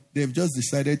know why? They've just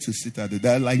decided to sit at it.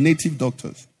 They're like native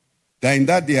doctors. They're in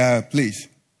their place,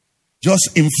 just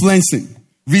influencing,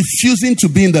 refusing to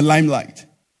be in the limelight.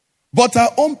 But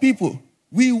our own people,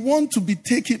 we want to be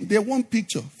taken, they want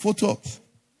picture, photos.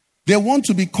 They want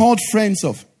to be called friends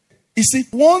of. You see,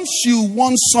 once you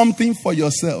want something for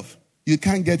yourself, you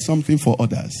can't get something for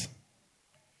others.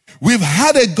 We've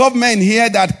had a government here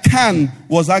that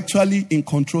was actually in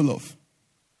control of.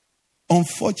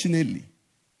 Unfortunately,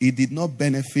 it did not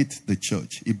benefit the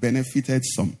church. It benefited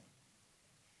some.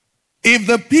 If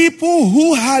the people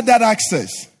who had that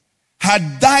access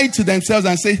had died to themselves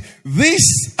and said,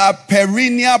 these are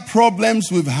perennial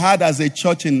problems we've had as a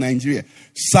church in Nigeria,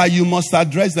 sir, you must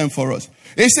address them for us.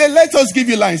 They say, let us give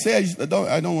you land. Say, I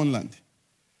don't want land.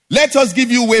 Let us give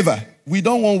you waiver. We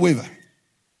don't want waiver.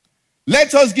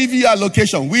 Let us give you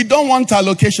allocation. We don't want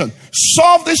allocation.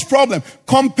 Solve this problem.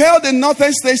 Compel the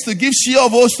northern states to give share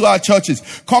of oaths to our churches.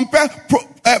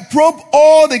 Probe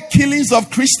all the killings of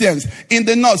Christians in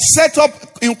the north. Set up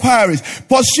inquiries.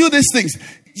 Pursue these things.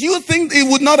 You think it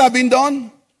would not have been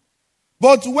done?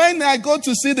 But when I go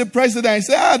to see the president, I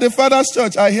say,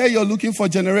 Thefatherschurch, I hear you're looking for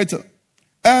generator.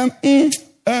 I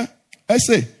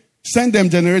say, send them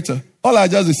generator. All I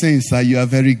just is saying, sir, you are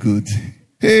very good.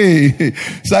 Hey,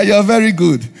 sir, you are very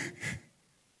good.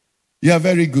 You are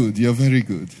very good. You are very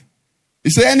good.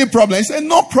 He say, any problem? He say,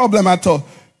 no problem at all.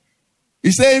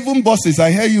 He say, even buses.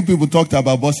 I hear you people talked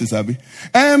about buses, Abby.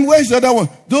 Where's the other one?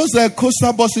 Those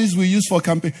coastal buses we use for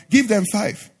campaign. Give them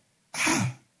 5.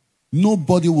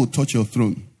 Nobody will touch your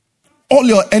throne. All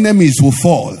your enemies will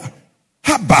fall.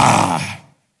 Haba.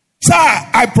 Sir,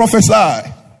 I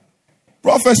prophesy.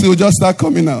 Prophecy will just start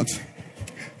coming out.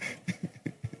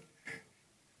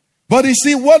 But you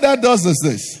see, what that does is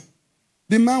this.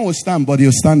 The man will stand, but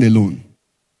he'll stand alone.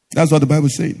 That's what the Bible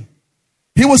is saying.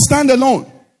 He will stand alone.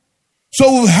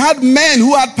 So we've had men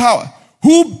who had power,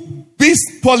 who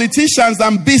politicians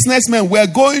and businessmen were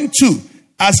going to,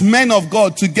 as men of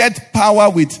God, to get power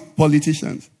with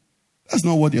politicians. That's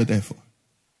not what you're there for.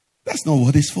 That's not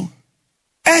what it's for.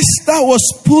 Esther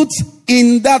was put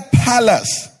in that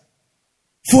palace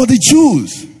for the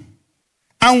Jews.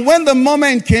 And when the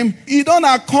moment came, you don't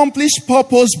accomplish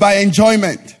purpose by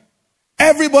enjoyment.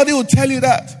 Everybody will tell you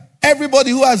that. Everybody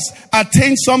who has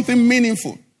attained something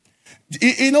meaningful.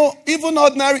 Even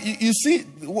ordinary, you see,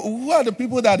 who are the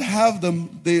people that have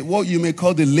the what you may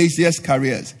call the laziest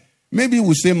careers? Maybe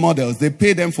we'll say models. They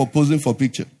pay them for posing for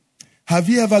picture. Have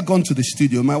you ever gone to the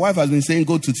studio? My wife has been saying,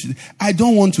 go to the studio. I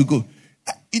don't want to go.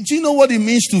 Do you know what it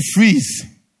means to freeze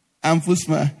and put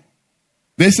smile?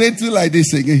 They say it like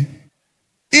this again.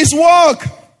 It's work.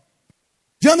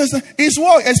 Do you understand? It's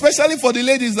work, especially for the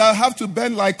ladies that have to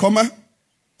bend like comma.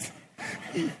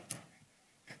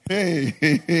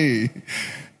 Hey.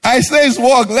 I say it's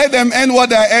work. Let them earn what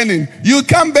they're earning. You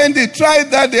can't bend it. Try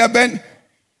that they are bent.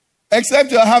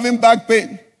 Except you're having back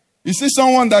pain. You see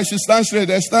someone that should stand straight.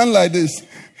 They stand like this.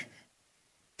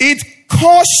 It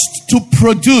costs to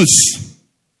produce.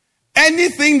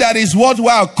 Anything that is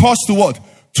worthwhile costs to what?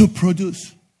 To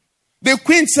produce. The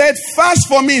queen said, fast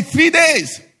for me 3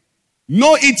 days.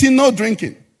 No eating, no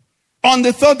drinking. On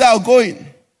the third day, I'll go in.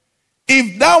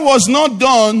 If that was not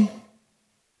done,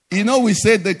 we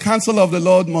said the counsel of the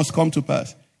Lord must come to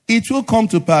pass. It will come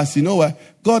to pass. You know what?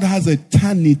 God has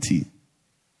eternity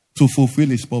to fulfill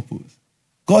his purpose.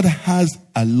 God has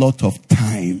a lot of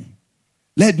time.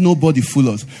 Let nobody fool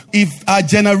us. If our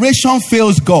generation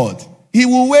fails God, he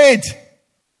will wait.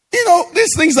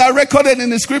 These things are recorded in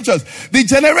the scriptures. The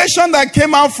generation that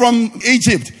came out from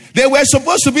Egypt, they were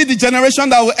supposed to be the generation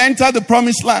that will enter the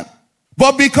promised land.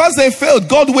 But because they failed,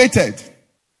 God waited.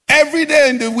 Every day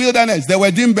in the wilderness, they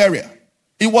were doing burial.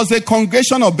 It was a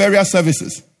congregation of burial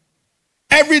services.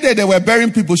 Every day they were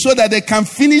burying people so that they can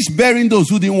finish burying those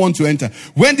who didn't want to enter.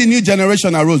 When the new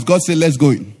generation arose, God said, let's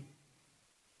go in.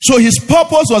 So his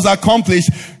purpose was accomplished,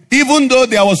 even though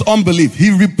there was unbelief.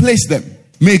 He replaced them.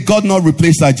 May God not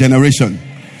replace our generation.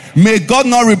 May God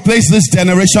not replace this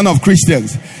generation of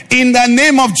Christians. In the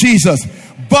name of Jesus.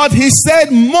 But he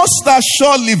said, most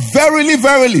assuredly, verily,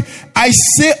 verily, I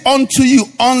say unto you,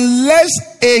 unless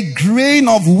a grain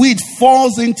of wheat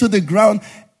falls into the ground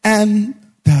and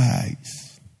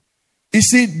dies. You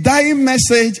see, dying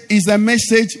message is a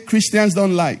message Christians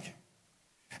don't like.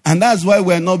 And that's why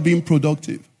we're not being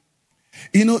productive.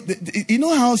 You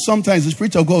know how sometimes the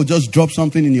Spirit of God will just drop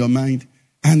something in your mind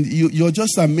and you're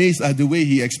just amazed at the way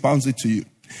he expounds it to you.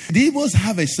 The Igbos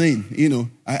have a saying,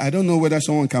 I don't know whether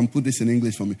someone can put this in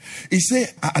English for me. He say,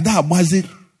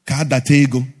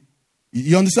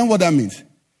 you understand what that means?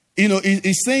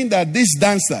 It's saying that this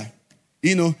dancer,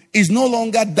 is no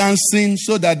longer dancing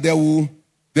so that they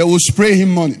will spray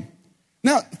him money.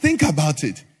 Now, think about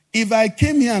it. If I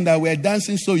came here and I were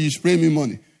dancing so you spray me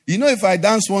money, if I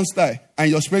dance one style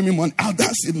and you spray me money, I'll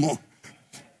dance it more.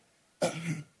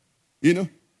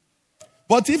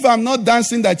 But if I'm not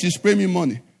dancing that you spray me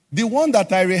money, the one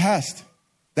that I rehearsed,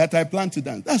 that I plan to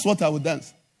dance, that's what I will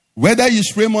dance. Whether you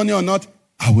spray money or not,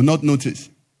 I will not notice.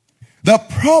 The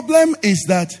problem is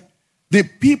that the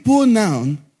people now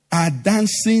are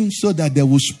dancing so that they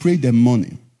will spray them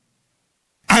money.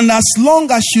 And as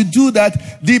long as you do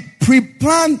that, the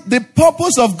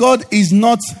purpose of God is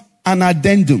not an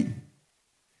addendum.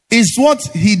 It's what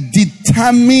he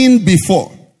determined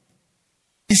before.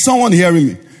 Is someone hearing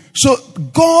me? So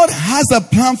God has a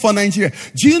plan for Nigeria.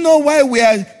 Do you know why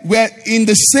we're in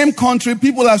the same country?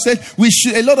 People have said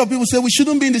a lot of people say we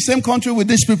shouldn't be in the same country with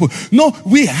these people. No,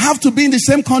 we have to be in the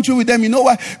same country with them. You know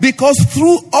why? Because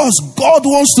through us, God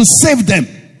wants to save them.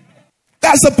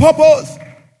 That's the purpose.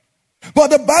 But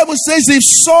the Bible says if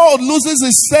salt loses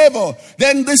its savor,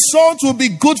 then the salt will be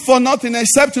good for nothing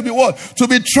except to be what? To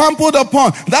be trampled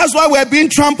upon. That's why we're being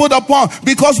trampled upon,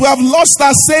 because we have lost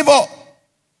our savor.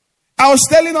 I was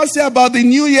telling us here about the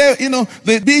new year,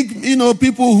 the big,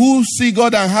 people who see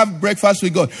God and have breakfast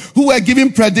with God, who were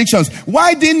giving predictions.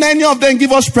 Why didn't any of them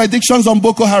give us predictions on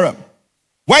Boko Haram?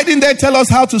 Why didn't they tell us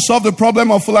how to solve the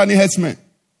problem of Fulani herdsmen?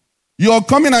 You're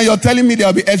coming and you're telling me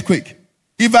there'll be earthquake.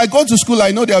 If I go to school, I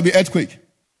know there'll be earthquake.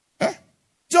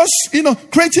 Just,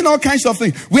 creating all kinds of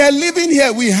things. We are living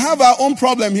here. We have our own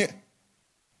problem here.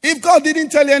 If God didn't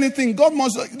tell you anything,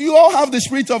 you all have the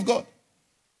Spirit of God.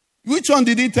 Which one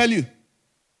did he tell you?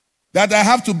 That I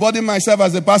have to burden myself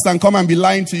as a pastor and come and be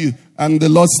lying to you. And the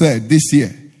Lord said, this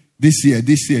year,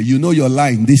 you're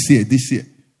lying this year.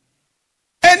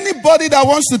 Anybody that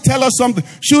wants to tell us something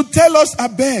should tell us, I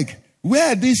beg,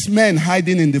 where are these men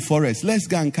hiding in the forest? Let's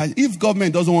go and catch. If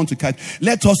government doesn't want to catch,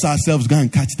 let us ourselves go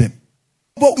and catch them.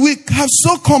 But we have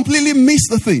so completely missed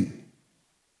the thing.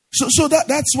 So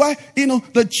that's why,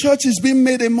 the church is being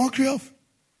made a mockery of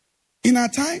in our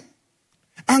time.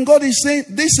 And God is saying,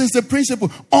 this is the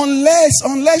principle. Unless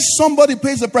somebody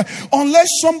pays the price, unless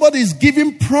somebody is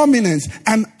giving prominence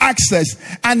and access,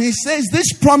 and he says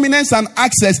this prominence and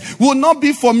access will not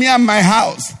be for me and my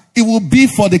house. It will be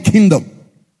for the kingdom.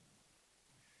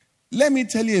 Let me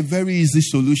tell you a very easy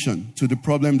solution to the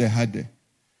problem they had there.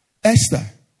 Esther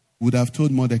would have told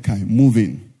Mordecai, move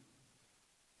in.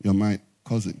 You're my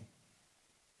cousin.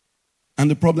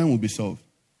 And the problem will be solved.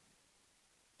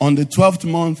 On the 12th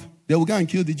month, they will go and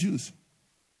kill the Jews.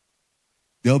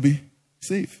 They'll be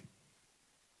safe.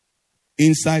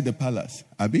 Inside the palace.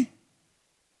 Abi?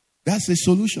 That's a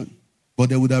solution. But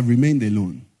they would have remained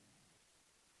alone.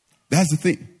 That's the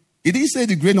thing. It didn't say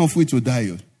the grain of wheat will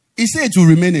die. It said it will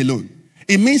remain alone.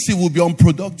 It means it will be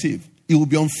unproductive. It will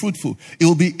be unfruitful. It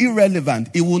will be irrelevant.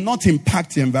 It will not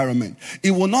impact the environment.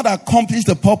 It will not accomplish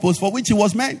the purpose for which it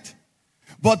was meant.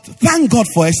 But thank God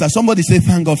for Esther. Somebody say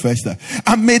thank God for Esther.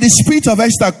 And may the spirit of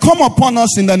Esther come upon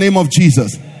us in the name of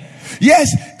Jesus. Yes,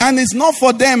 and it's not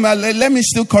for them. Let me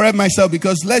still correct myself,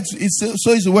 because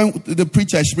it's when the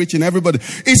preacher is preaching, everybody.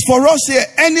 It's for us here,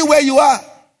 anywhere you are.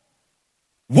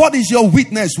 What is your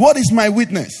witness? What is my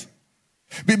witness?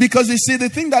 Because you see, the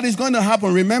thing that is going to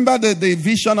happen, remember the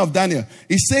vision of Daniel.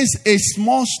 It says a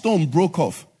small stone broke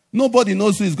off. Nobody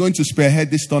knows who is going to spearhead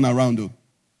this turn around, though.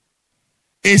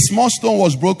 A small stone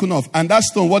was broken off. And that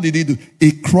stone, what did he do?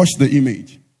 It crushed the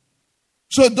image.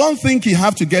 So don't think you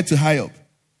have to get to high up.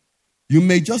 You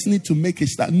may just need to make a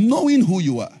start. Knowing who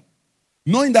you are.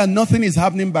 Knowing that nothing is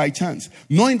happening by chance.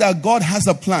 Knowing that God has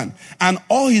a plan. And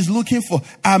all he's looking for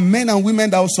are men and women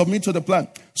that will submit to the plan.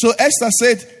 So Esther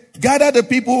said, gather the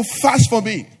people, fast for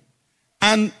me.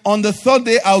 And on the third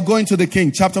day, I'll go into the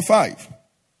king. Chapter 5.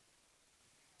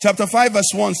 Chapter 5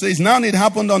 verse 1 says, now it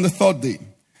happened on the third day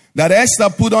that Esther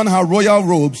put on her royal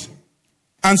robes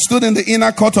and stood in the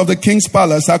inner court of the king's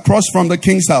palace across from the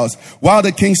king's house, while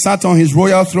the king sat on his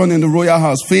royal throne in the royal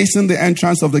house, facing the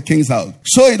entrance of the king's house.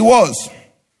 So it was,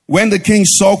 when the king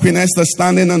saw Queen Esther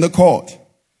standing in the court,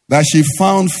 that she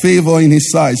found favor in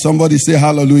his sight. Somebody say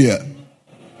hallelujah.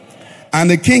 And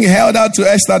the king held out to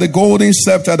Esther the golden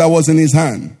scepter that was in his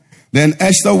hand. Then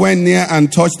Esther went near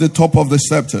and touched the top of the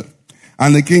scepter.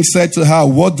 And the king said to her,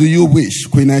 what do you wish,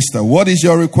 Queen Esther? What is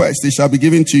your request? It shall be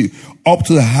given to you, up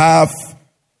to half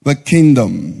the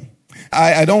kingdom.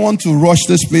 I don't want to rush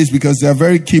this place because there are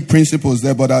very key principles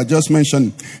there, but I'll just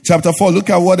mention chapter 4. Look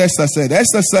at what Esther said.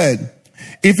 Esther said,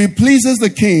 if it pleases the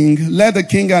king, let the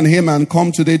king and Haman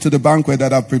come today to the banquet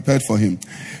that I've prepared for him.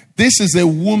 This is a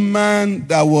woman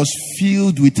that was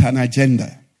filled with an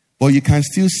agenda, but you can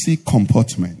still see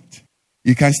comportment.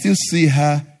 You can still see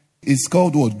her. It's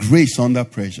called what? Grace under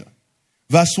pressure.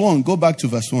 Verse 1, go back to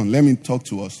verse 1. Let me talk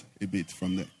to us a bit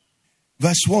from there.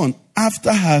 Verse 1,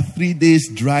 after her 3 days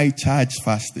dry charge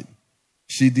fasting,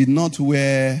 she did not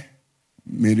wear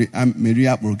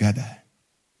Maria Brogada.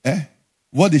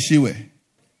 What did she wear?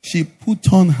 She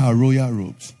put on her royal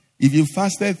robes. If you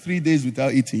fasted 3 days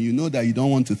without eating, you know that you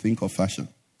don't want to think of fashion.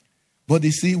 But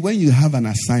you see, when you have an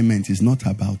assignment, it's not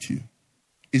about you.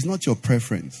 It's not your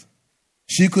preference.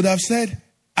 She could have said,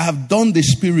 I've done the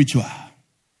spiritual.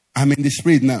 I'm in the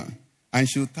spirit now. And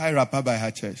she'll tie wrapper by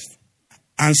her chest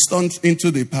and stunt into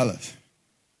the palace.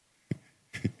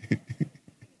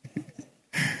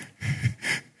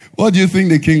 What do you think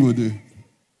the king will do?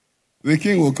 The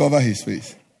king will cover his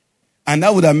face. And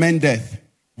that would have meant death.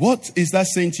 What is that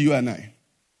saying to you and I?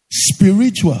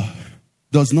 Spiritual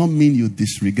does not mean you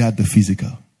disregard the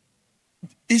physical.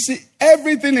 You see,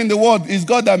 everything in the world is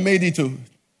God that made it.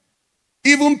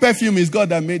 Even perfume is God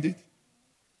that made it.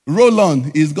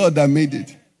 Roll-on is God that made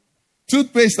it.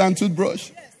 Toothpaste and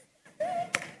toothbrush.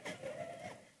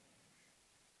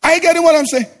 Are you getting what I'm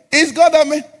saying? It's God that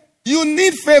made. You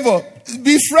need favor.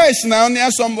 Be fresh now near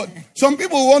somebody. Some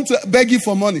people want to beg you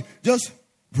for money. Just,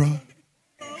 bro.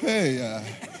 Hey,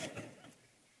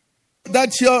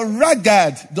 that your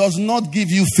ragged does not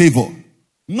give you favor.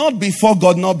 Not before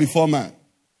God, not before man.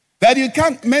 That you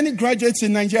can't, many graduates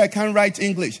in Nigeria can't write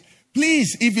English.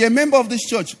 Please, if you're a member of this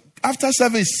church, after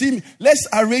service, see me. Let's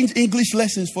arrange English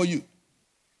lessons for you.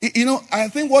 You know, I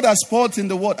think what has spoiled in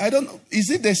the world, I don't know, is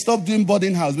it they stopped doing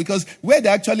boarding house? Because where they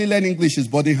actually learn English is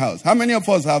boarding house. How many of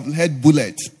us have heard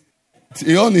bullet?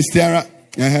 Your own is Tiara.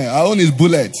 Our own is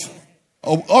bullet.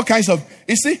 All kinds of,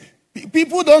 you see,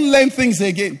 people don't learn things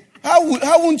again. How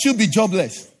won't you be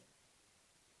jobless?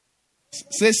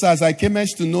 Say, as I came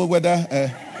to know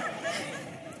whether...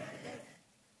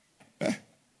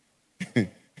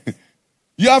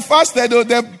 you are fasted, though,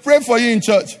 they pray for you in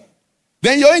church.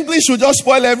 Then your English will just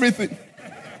spoil everything.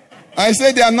 I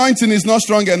say the anointing is not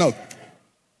strong enough.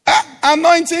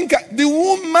 Anointing, the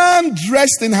woman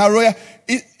dressed in her royal...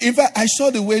 In fact, I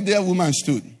saw the way that woman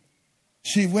stood.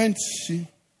 She went,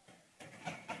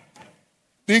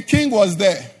 the king was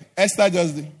there. Esther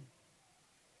just did.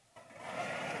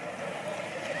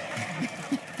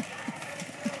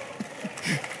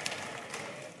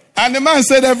 And the man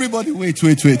said, everybody, wait.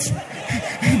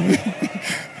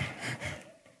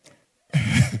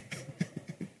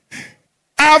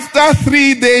 After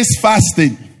 3 days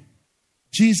fasting,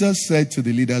 Jesus said to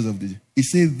the leaders of the... He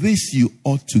said, this you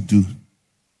ought to do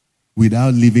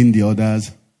without leaving the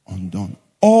others undone.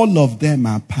 All of them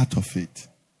are part of it.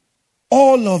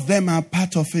 All of them are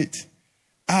part of it.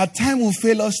 Our time will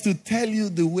fail us to tell you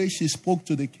the way she spoke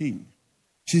to the king.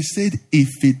 She said,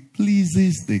 if it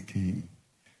pleases the king.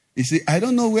 You see, I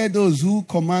don't know where those who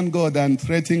command God and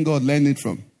threaten God learn it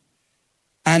from.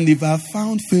 And if I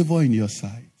found favor in your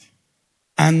sight,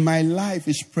 and my life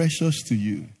is precious to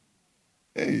you.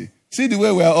 Hey, see the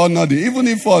way we are all nodding. Even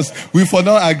if we for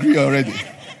not agree already. Do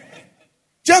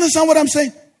you understand what I'm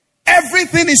saying?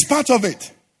 Everything is part of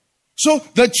it. So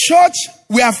the church,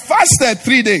 we have fasted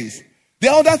 3 days.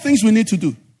 There are other things we need to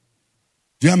do.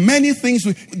 There are many things.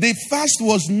 The fast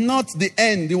was not the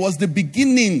end. It was the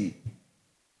beginning.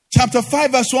 Chapter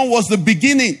 5 verse 1 was the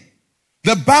beginning.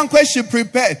 The banquet she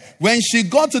prepared. When she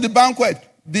got to the banquet,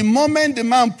 the moment the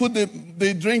man put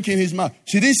the drink in his mouth,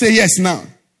 she didn't say yes now.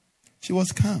 She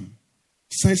was calm.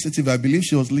 Sensitive. I believe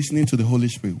she was listening to the Holy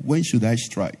Spirit. When should I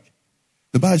strike?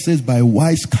 The Bible says, by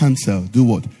wise counsel, do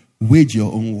what? Wage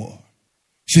your own war.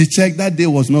 She checked that day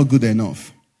was not good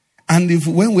enough. And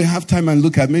when we have time and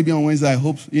look at, maybe on Wednesday, I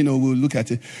hope, we'll look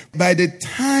at it. By the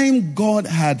time God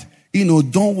had,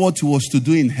 done what he was to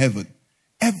do in heaven,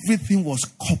 everything was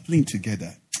coupling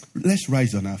together. Let's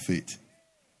rise on our feet.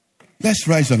 Let's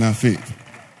rise on our faith.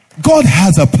 God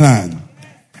has a plan,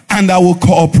 and I will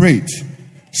cooperate.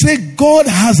 Say, God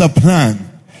has a plan,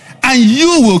 and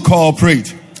you will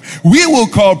cooperate. We will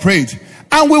cooperate,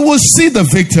 and we will see the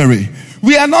victory.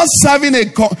 We are not serving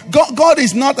God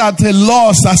is not at a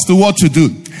loss as to what to do.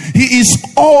 He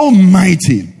is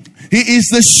almighty. He is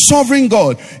the sovereign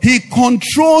God. He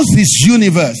controls his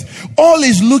universe. All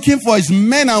he's looking for is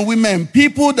men and women,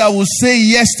 people that will say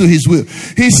yes to his will.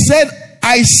 He said,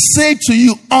 I say to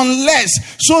you,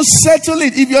 unless, so settle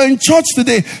it. If you're in church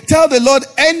today, tell the Lord,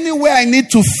 anywhere I need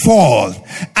to fall,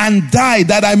 and die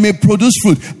that I may produce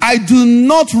fruit. I do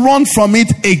not run from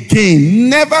it again.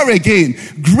 Never again.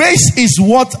 Grace is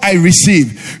what I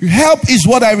receive. Help is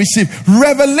what I receive.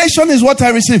 Revelation is what I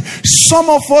receive. Some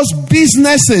of us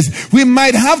businesses, we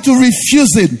might have to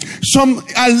refuse it. Some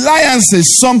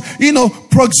alliances, some,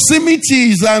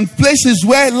 proximities and places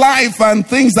where life and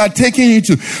things are taking you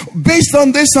to. Based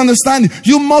on this understanding,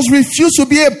 you must refuse to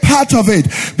be a part of it.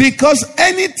 Because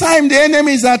anytime the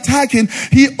enemy is attacking,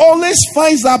 he always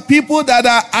finds that people that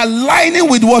are aligning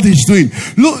with what he's doing.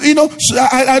 Look,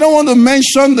 I don't want to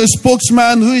mention the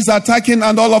spokesman who is attacking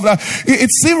and all of that.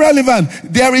 It's irrelevant.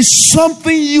 There is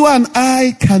something you and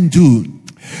I can do.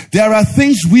 There are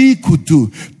things we could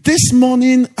do. This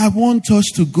morning, I want us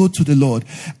to go to the Lord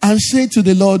and say to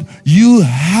the Lord, you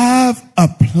have a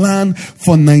plan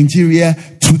for Nigeria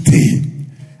today.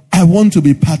 I want to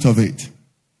be part of it.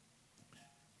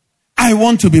 I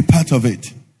want to be part of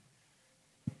it.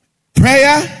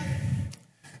 Prayer,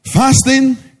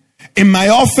 fasting, in my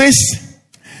office,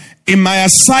 in my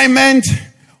assignment,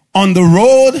 on the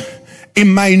road,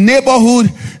 in my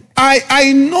neighborhood.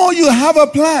 I know you have a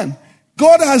plan.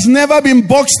 God has never been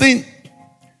boxed in.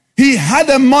 He had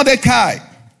a Mordecai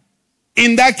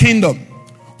in that kingdom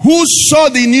who saw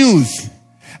the news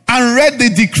and read the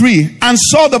decree and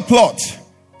saw the plot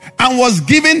and was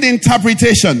given the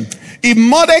interpretation. If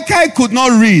Mordecai could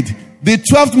not read, the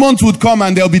 12th month would come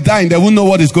and they'll be dying. They won't know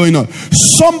what is going on.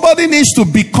 Somebody needs to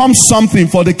become something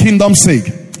for the kingdom's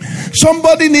sake.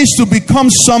 Somebody needs to become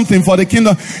something for the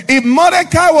kingdom. If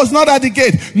Mordecai was not at the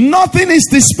gate, nothing is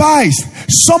despised.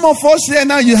 Some of us here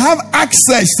now, you have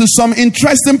access to some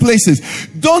interesting places.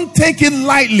 Don't take it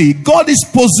lightly. God is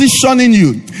positioning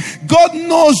you. God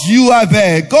knows you are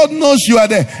there. God knows you are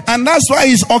there. And that's why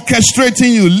he's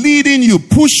orchestrating you, leading you,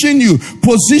 pushing you,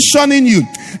 positioning you.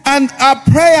 And our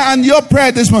prayer and your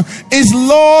prayer this morning is,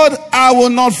 Lord, I will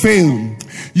not fail.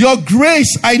 Your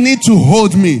grace, I need to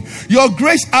hold me. Your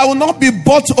grace, I will not be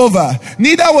bought over.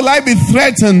 Neither will I be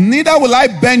threatened. Neither will I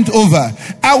bend over.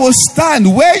 I will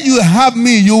stand. Where you have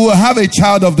me, you will have a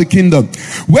child of the kingdom.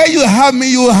 Where you have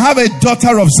me, you will have a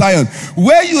daughter of Zion.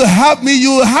 Where you have me,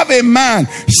 you will have a man.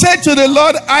 Say to the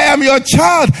Lord, I am your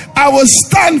child. I will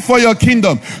stand for your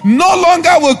kingdom. No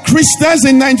longer will Christians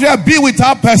in Nigeria be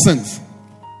without persons.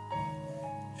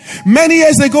 Many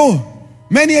years ago,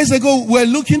 we're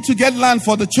looking to get land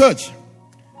for the church.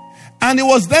 And it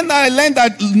was then that I learned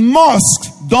that mosques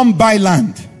don't buy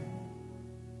land.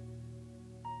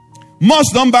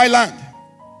 Mosques don't buy land.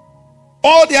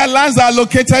 All their lands are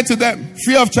allocated to them,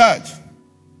 free of charge.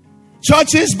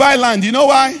 Churches buy land. You know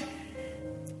why?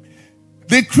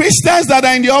 The Christians that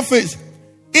are in the office,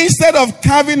 instead of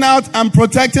carving out and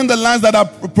protecting the lands that are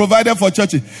provided for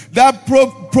churches, they are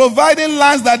providing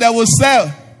lands that they will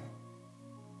sell.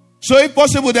 So if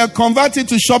possible, they'll convert it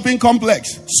to shopping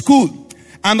complex, school,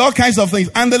 and all kinds of things.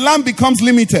 And the land becomes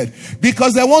limited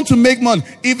because they want to make money.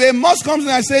 If a mosque comes in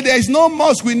and say, there is no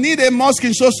mosque, we need a mosque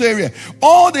in social area.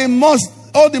 All the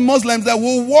Muslims that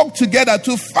will work together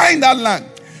to find that land.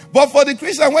 But for the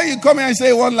Christian, when you come in and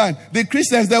say one land, the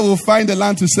Christians there will find the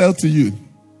land to sell to you.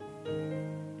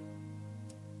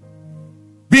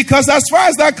 Because as far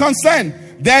as they're concerned,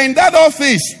 they're in that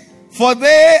office for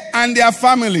they and their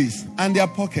families and their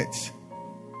pockets.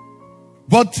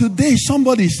 But today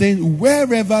somebody is saying,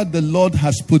 wherever the Lord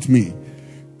has put me,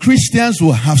 Christians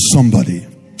will have somebody.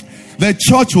 The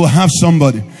church will have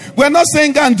somebody. We're not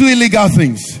saying go and do illegal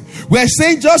things. We're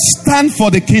saying just stand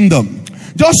for the kingdom.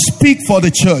 Just speak for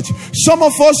the church. Some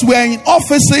of us were in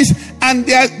offices and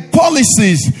their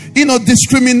policies,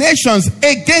 discriminations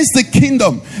against the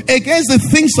kingdom, against the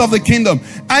things of the kingdom.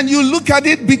 And you look at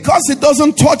it because it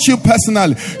doesn't touch you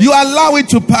personally. You allow it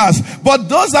to pass. But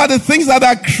those are the things that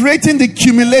are creating the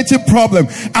cumulative problem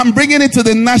and bringing it to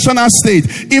the national stage.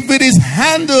 If it is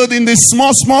handled in the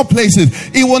small places,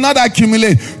 it will not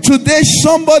accumulate. Today,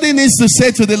 somebody needs to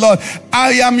say to the Lord,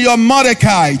 I am your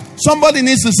Mordecai. Somebody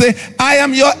needs to say, I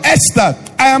am your Esther.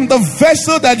 I am the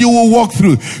vessel that you will walk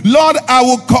through. Lord, I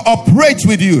will cooperate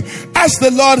with you. Ask the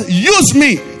Lord, use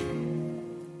me.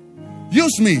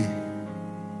 Use me.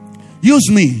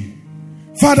 Use me.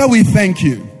 Father, we thank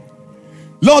you.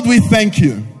 Lord, we thank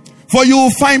you. For you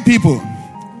will find people.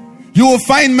 You will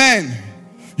find men.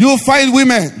 You will find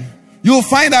women. You will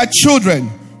find our children.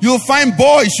 You will find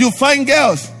boys. You will find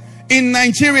girls in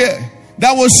Nigeria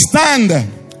that will stand,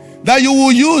 that you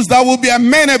will use, that will be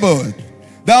amenable,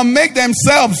 that will make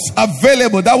themselves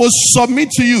available, that will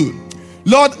submit to you.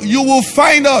 Lord, you will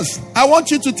find us. I want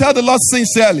you to tell the Lord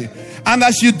sincerely. And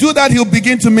as you do that, he'll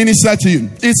begin to minister to you.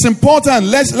 It's important.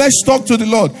 Let's talk to the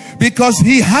Lord because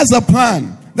he has a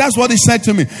plan. That's what he said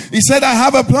to me. He said, I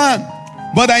have a plan.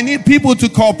 But I need people to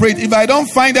cooperate. If I don't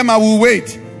find them, I will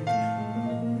wait.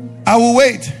 I will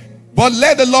wait. But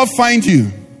let the Lord find you.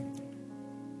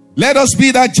 Let us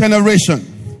be that generation.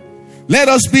 Let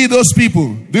us be those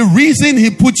people. The reason He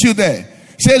put you there.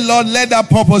 Say, Lord, let that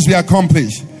purpose be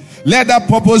accomplished. Let that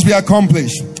purpose be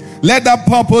accomplished. Let that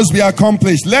purpose be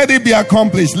accomplished. Let it be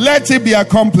accomplished. Let it be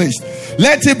accomplished.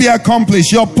 Let it be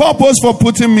accomplished. Your purpose for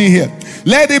putting me here.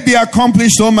 Let it be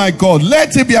accomplished, oh my God.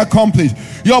 Let it be accomplished.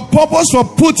 Your purpose for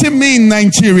putting me in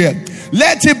Nigeria.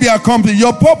 Let it be accomplished.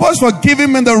 Your purpose for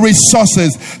giving me the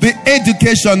resources, the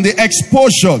education, the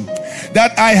exposure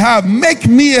that I have. Make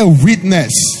me a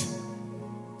witness.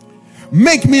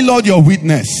 Make me, Lord, your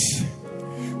witness.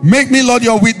 Make me, Lord,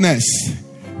 your witness.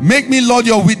 Make me, Lord,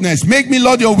 your witness. Make me,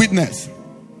 Lord, your witness.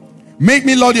 Make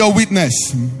me, Lord, your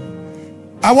witness.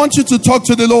 I want you to talk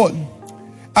to the Lord.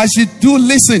 As you do,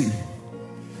 listen.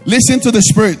 Listen to the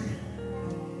Spirit.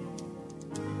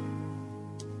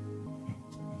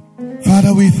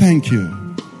 Father, we thank you.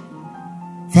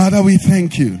 Father, we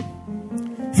thank you.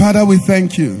 Father, we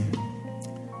thank you.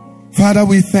 Father,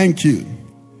 we thank you.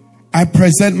 I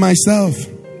present myself.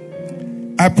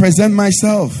 I present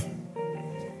myself.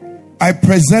 I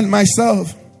present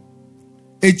myself,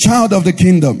 a child of the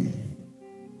kingdom.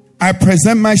 I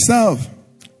present myself,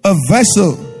 a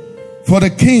vessel for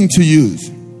the king to use,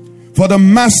 for the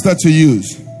master to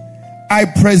use. I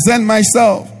present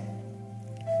myself,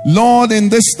 Lord, in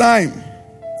this time,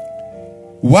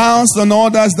 whilst on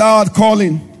others thou art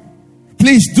calling,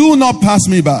 please do not pass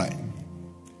me by.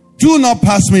 Do not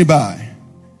pass me by.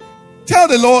 Tell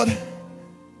the Lord,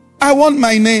 I want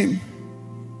my name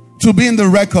to be in the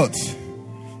records,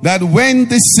 that when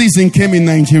this season came in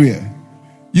Nigeria,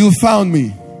 you found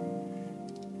me.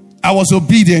 I was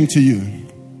obedient to you.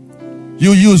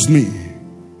 You used me.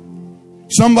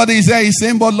 Somebody is there, he's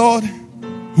saying, but Lord,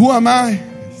 who am I?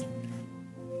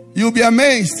 You'll be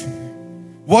amazed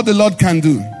what the Lord can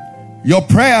do. Your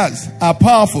prayers are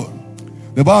powerful.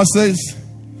 The Bible says,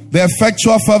 the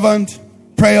effectual fervent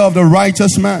prayer of the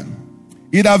righteous man,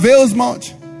 it avails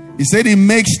much. He said it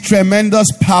makes tremendous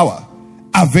power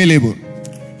available.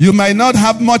 You might not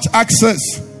have much access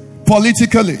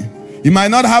politically. You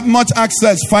might not have much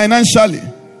access financially.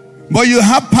 But you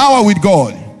have power with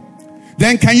God.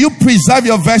 Then can you preserve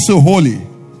your vessel holy?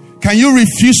 Can you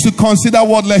refuse to consider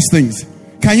worthless things?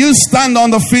 Can you stand on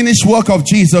the finished work of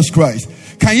Jesus Christ?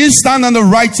 Can you stand on the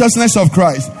righteousness of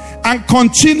Christ and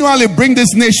continually bring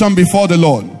this nation before the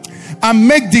Lord and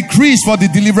make decrees for the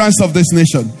deliverance of this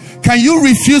nation? Can you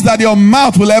refuse that your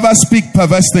mouth will ever speak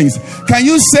perverse things? Can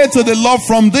you say to the Lord,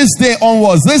 from this day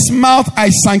onwards, this mouth I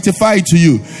sanctify to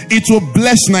you. It will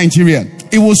bless Nigeria.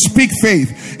 It will speak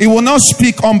faith. It will not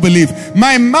speak unbelief.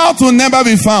 My mouth will never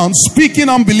be found speaking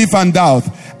unbelief and doubt.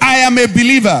 I am a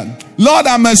believer. Lord,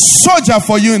 I'm a soldier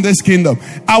for you in this kingdom.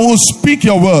 I will speak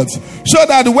your words so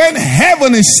that when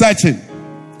heaven is searching,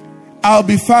 I'll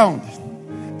be found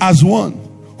as one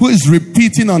who is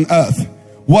repeating on earth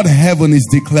what heaven is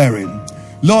declaring.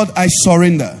 Lord, I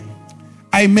surrender.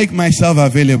 I make myself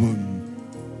available.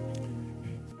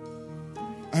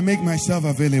 I make myself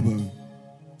available.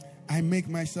 I make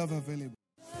myself available.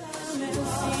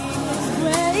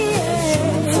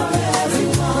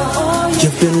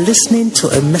 You've been listening to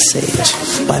a message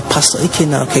by Pastor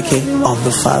Ikenna Okeke of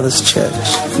the Father's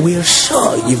Church. We are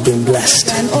sure you've been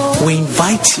blessed. We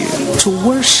invite you to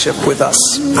worship with us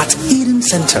at Eden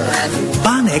Center,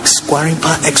 Banex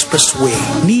Gwarimpa Expressway,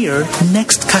 near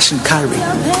Next Cash and Carry,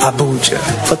 Abuja.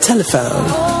 For telephone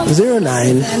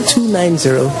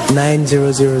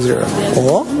 09-290-9000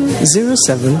 or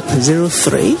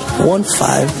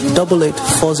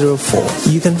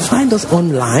 0703-1588-404. You can find us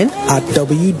online at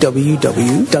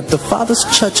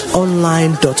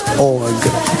www.thefatherschurchonline.org.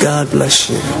 God bless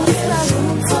you.